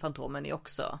musiken i Fantomen är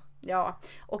också... Ja,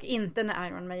 och inte när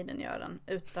Iron Maiden gör den.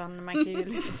 Utan man kan ju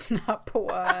lyssna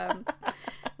på...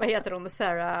 vad heter hon?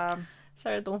 Sarah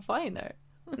Dawn Finer.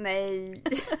 Nej.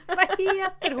 Vad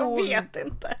heter hon? Jag vet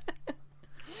inte.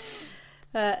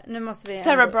 Nu måste vi...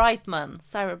 Sarah Brightman.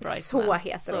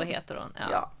 Så heter hon.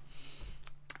 Ja.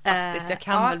 Faktiskt, jag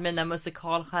kan väl mina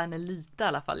musikalstjärnor lite i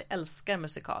alla fall. Jag älskar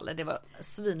musikaler. Det var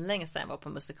svinlänge sedan jag var på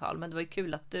musikal. Men det var ju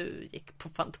kul att du gick på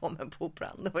Fantomen på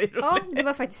operan. Det var ju roligt. Ja, det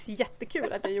var faktiskt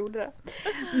jättekul att jag gjorde det.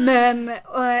 Men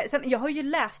sen, jag har ju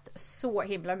läst så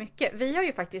himla mycket. Vi har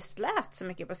ju faktiskt läst så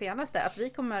mycket på senaste att vi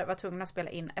kommer vara tvungna att spela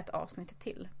in ett avsnitt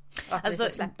till. Och att vi ska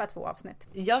släppa 2 avsnitt.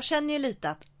 Jag känner ju lite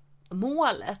att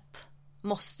målet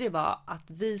måste ju vara att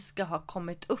vi ska ha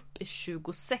kommit upp i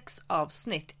 26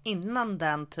 avsnitt innan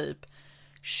den typ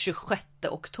 26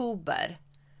 oktober.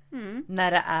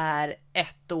 När det är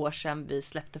 1 år sedan vi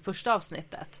släppte första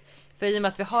avsnittet. För i och med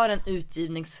att vi har en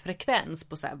utgivningsfrekvens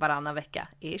på så här varannan vecka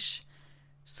ish,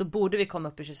 så borde vi komma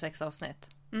upp i 26 avsnitt.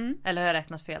 Eller har jag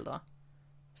räknat fel då?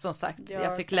 Som sagt,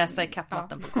 jag fick läsa i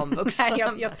kappmatten på komvux.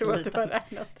 Nej, jag tror att du har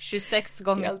räknat 26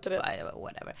 gånger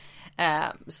whatever.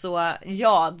 Så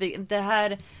ja, det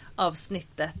här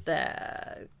avsnittet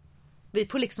vi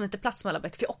får liksom inte plats med alla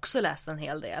böcker. Vi har också läst en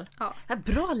hel del.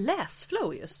 Bra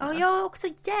läsflow just nu. Ja, jag har också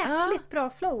jäkligt bra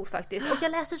flow faktiskt. Och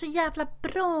jag läser så jävla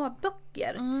bra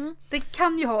böcker. Det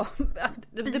kan ju ha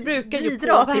det brukar ju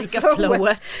påverka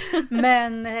flowet.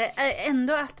 Men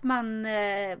ändå att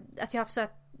jag har haft så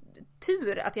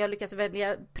tur att jag lyckats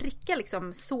pricka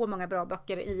liksom så många bra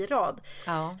böcker i rad.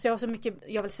 Så jag har så mycket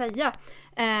jag vill säga.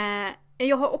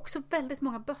 Jag har också väldigt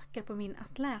många böcker på min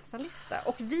att läsa-lista.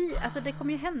 Och det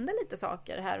kommer ju hända lite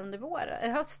saker här under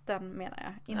våren. Hösten menar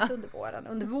jag, inte under våren.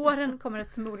 Under våren kommer det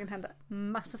förmodligen hända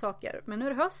massa saker. Men nu är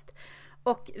det höst.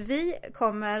 Och vi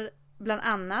kommer bland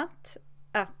annat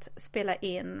att spela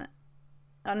in,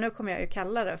 nu kommer jag ju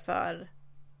kalla det för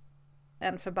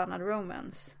en förbannad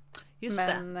romance.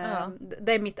 Men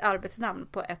det är mitt arbetsnamn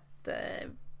på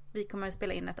vi kommer att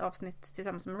spela in ett avsnitt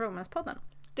tillsammans med Romance-podden.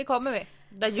 Det kommer vi.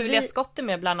 Där Julia Scott är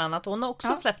med bland annat. Hon har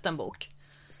också släppt en bok.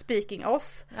 Speaking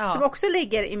of. Som också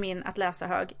ligger i min att läsa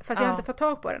hög. Fast jag har inte fått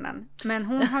tag på den än. Men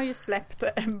hon har ju släppt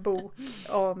en bok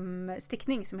om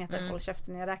stickning som heter Håll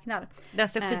käften jag räknar. Den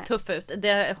ser skittuff ut.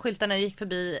 Skyltarna gick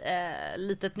förbi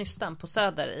litet nystan på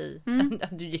Söder i...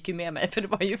 Du gick ju med mig för det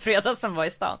var ju fredag som var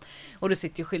i stan. Och då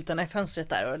sitter ju skyltarna i fönstret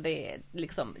där och det är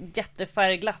liksom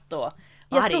jättefärgglatt och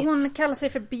jag tror hon kallar sig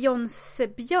för Beyoncé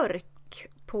Björk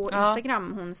på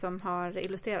Instagram, hon som har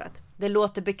illustrerat. Det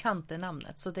låter bekant i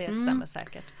namnet, så det stämmer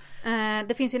säkert.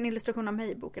 Det finns ju en illustration av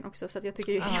mig i boken också, så att jag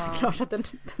tycker ju helt klart att den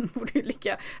borde ju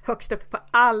ligga högst upp på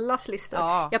allas listor.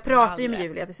 Jag pratar ju med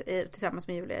Julia tillsammans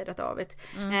med Julia i detta avsnitt.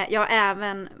 Jag har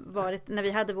även varit, när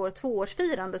vi hade vår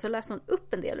 2-årsfirande så läste hon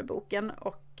upp en del ur boken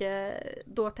och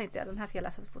då tänkte jag den här ska jag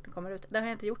läsa så fort den kommer ut. Det har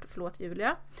jag inte gjort, förlåt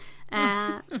Julia.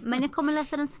 Men jag kommer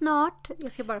läsa den snart.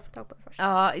 Jag ska bara få tag på det först.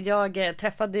 Ja, jag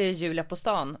träffade Julia på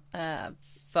stan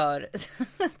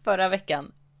förra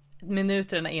veckan.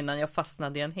 Minuterna innan jag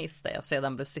fastnade i en hiss där jag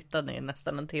sedan blev sittande i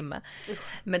nästan en timme.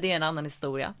 Men det är en annan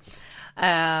historia.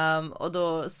 Och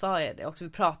då sa jag det och vi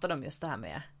pratade om just det här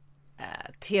med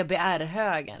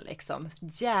TBR-högen liksom.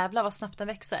 Jävlar vad snabbt den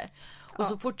växer. Och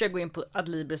så fort jag går in på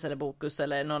Adlibris eller Bokus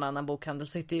eller någon annan bokhandel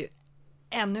så hittar ju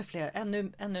ännu fler,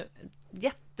 ännu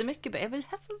jättemycket böcker. Jag vill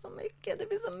läsa så mycket. Det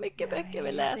finns så mycket böcker jag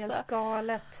vill läsa. Det är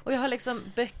galet. Och jag har liksom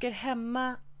böcker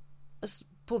hemma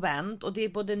på vänt och det är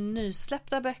både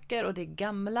nysläppta böcker och det är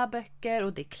gamla böcker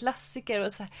och det är klassiker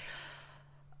och så här.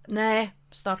 Nej,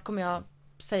 snart kommer jag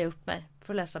säga upp mig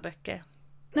för att läsa böcker.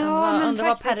 Undrar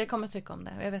vad Perry kommer tycka om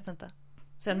det. Jag vet inte.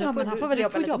 Sen men han får väl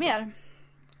jobba lite mer.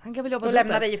 Han kan väl jobba och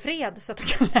lämna dig i fred så att du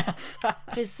kan läsa.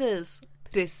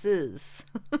 Precis.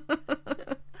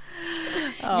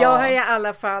 Jag har i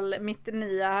alla fall mitt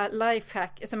nya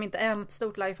lifehack som inte är ett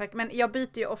stort lifehack, men jag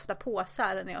byter ju ofta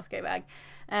påsar när jag ska iväg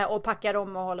och packar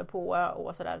om och håller på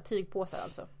och sådär, tygpåsar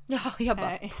alltså. Ja, jag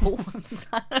bara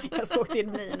påsar. Jag såg till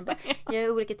min och bara, jag har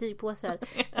olika tygpåsar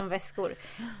som väskor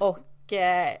och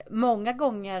många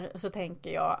gånger så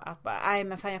tänker jag att nej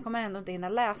men fan, jag kommer ändå inte hinna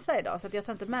läsa idag, så att jag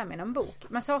tar inte med mig någon bok.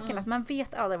 Men saken är att man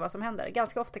vet aldrig vad som händer.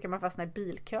 Ganska ofta kan man fastna i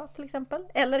bilkö till exempel,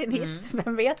 eller i en hiss,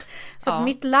 vem vet. Så att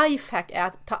mitt lifehack är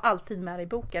att ta alltid med dig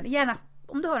boken. Gärna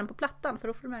om du har den på plattan, för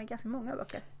då får du med dig ganska många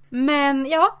böcker. Men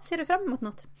ja, ser du fram emot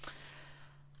något?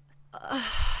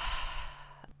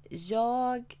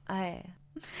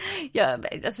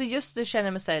 Alltså just nu känner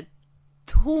jag mig så här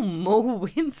tom och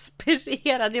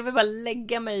oinspirerad. Jag vill bara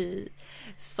lägga mig i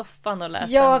soffan och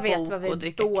läsa en bok och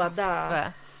dricka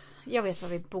kaffe. Jag vet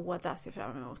vad vi båda ser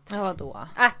fram emot. Ja, vadå?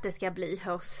 Att det ska bli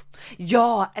höst.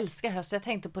 Jag älskar höst. Jag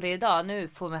tänkte på det idag. Nu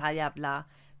får vi här jävla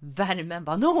värmen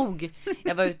var nog.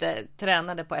 Jag var ute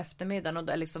tränade på eftermiddagen och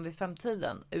då liksom vid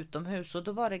 5-tiden utomhus, och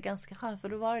då var det ganska skönt, för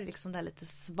då var det liksom där lite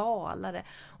svalare,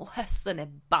 och hösten är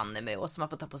banne med, och så man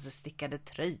får ta på sig stickade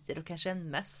tröjor och kanske en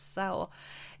mössa, och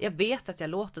jag vet att jag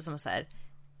låter som en så här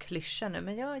klyscha nu,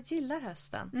 men jag gillar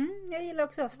hösten. Jag gillar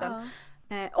också hösten.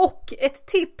 Och ett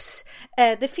tips,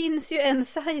 det finns ju en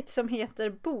sajt som heter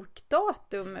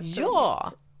bokdatum.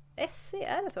 Ja! .se,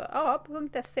 är det så? Ja, på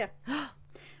 .se.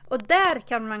 Och där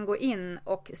kan man gå in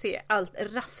och se allt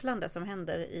rafflande som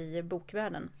händer i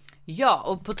bokvärlden. Ja,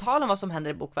 och på tal om vad som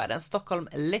händer i bokvärlden, Stockholm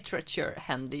Literature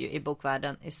händer ju i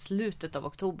bokvärlden i slutet av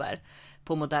oktober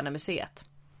på Moderna Museet.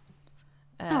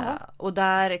 Och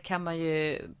där kan man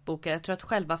ju boka, jag tror att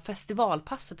själva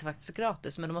festivalpasset är faktiskt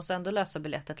gratis, men du måste ändå lösa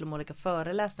biljetter till de olika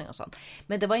föreläsningar och sånt.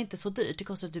 Men det var inte så dyrt, det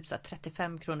kostar typ så här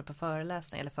 35 kronor per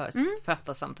föreläsning, eller för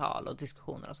författarsamtal och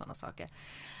diskussioner och sådana saker.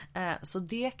 Så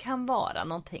det kan vara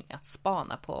någonting att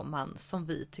spana på om man som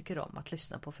vi tycker om att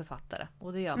lyssna på författare,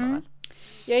 och det gör man väl.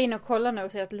 Jag är inne och kollar nu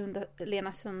och ser att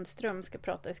Lena Sundström ska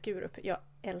prata i Skurup. Jag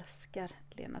älskar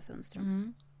Lena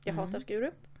Sundström. Jag hatar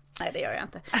Skurup. Nej, det gör jag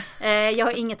inte. Jag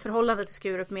har inget förhållande till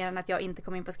Skurup mer än att jag inte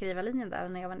kom in på skrivarlinjen där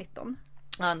när jag var 19.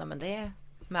 Ja, nej, men det är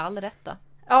med all rätt då.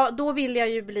 Ja, då vill jag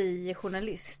ju bli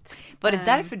journalist. Var det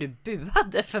därför du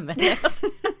buade för mig?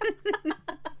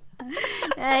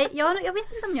 Nej, jag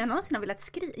vet inte om jag någonsin har velat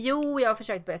skriva. Jo, jag har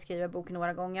försökt börja skriva bok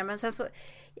några gånger, men sen så,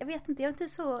 jag vet inte, jag är inte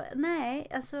så, nej,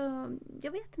 alltså,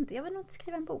 jag vet inte, jag vill nog inte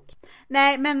skriva en bok.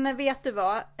 Nej, men vet du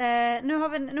vad? Nu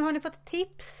har ni fått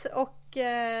tips och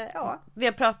ja. Vi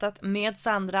har pratat med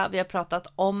Sandra, vi har pratat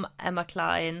om Emma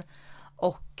Cline,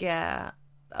 och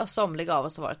somliga av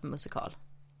oss har varit med musikal.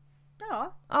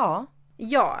 Ja.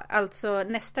 Ja, alltså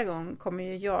nästa gång kommer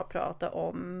ju jag prata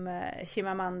om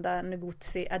Chimamanda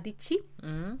Ngozi Adichie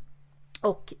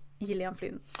och Gillian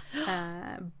Flynn.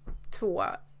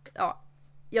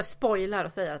 Jag spoilar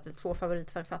och säger att det är 2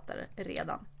 favoritförfattare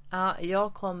redan. Ja,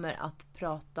 jag kommer att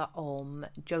prata om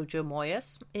Jojo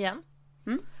Moyes igen.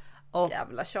 Och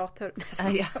jävla tjater.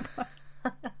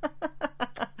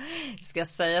 Ska jag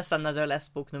säga sen när du har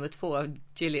läst bok nummer 2 av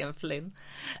Gillian Flynn.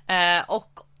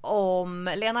 Och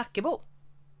om Lena Ackebo.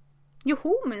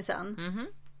 Joho, minsann.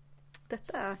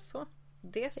 Detta så,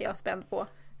 det är jag spänd på.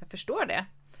 Jag förstår det.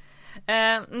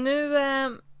 Nu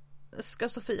ska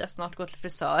Sofia snart gå till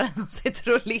frisören och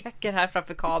sitter och leker här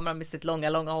framför kameran med sitt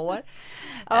långa hår.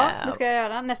 Ja, det ska jag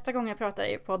göra. Nästa gång jag pratar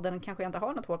i podden kanske jag inte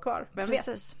har något hår kvar. Vem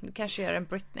precis, vet? Du kanske gör en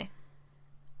Britney.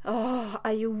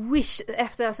 I wish.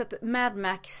 Efter att ha sett Mad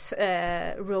Max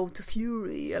Road to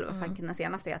Fury, eller vad fan den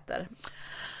senaste heter.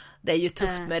 Det är ju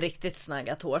tufft med riktigt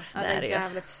snaggat hår. Ja,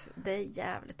 det är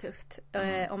jävligt tufft.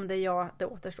 Om det är jag, det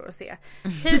återstår att se.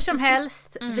 Hur som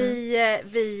helst,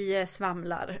 vi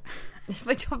svamlar.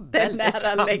 Det är väldigt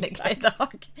svamliga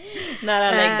idag.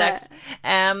 Nära läggdags.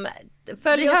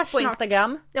 Följ oss på snart.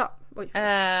 Instagram. Ja.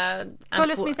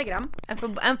 Följ oss på Instagram.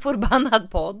 En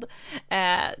förbannad podd.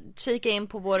 Kika in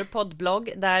på vår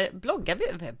poddblogg. Där bloggar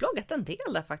vi har bloggat en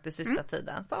del där faktiskt sista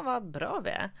tiden. Fan vad bra vi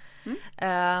är.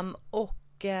 Och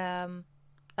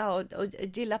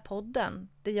gilla podden.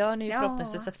 Det gör ni ju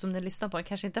förhoppningsvis eftersom ni lyssnar på den.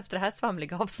 Kanske inte efter det här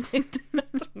svamliga avsnittet,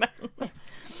 men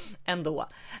ändå.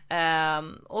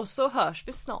 Och så hörs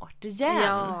vi snart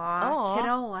igen.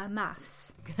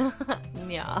 Kramas.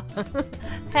 Ja.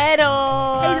 Hej då!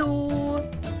 Hej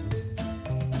då!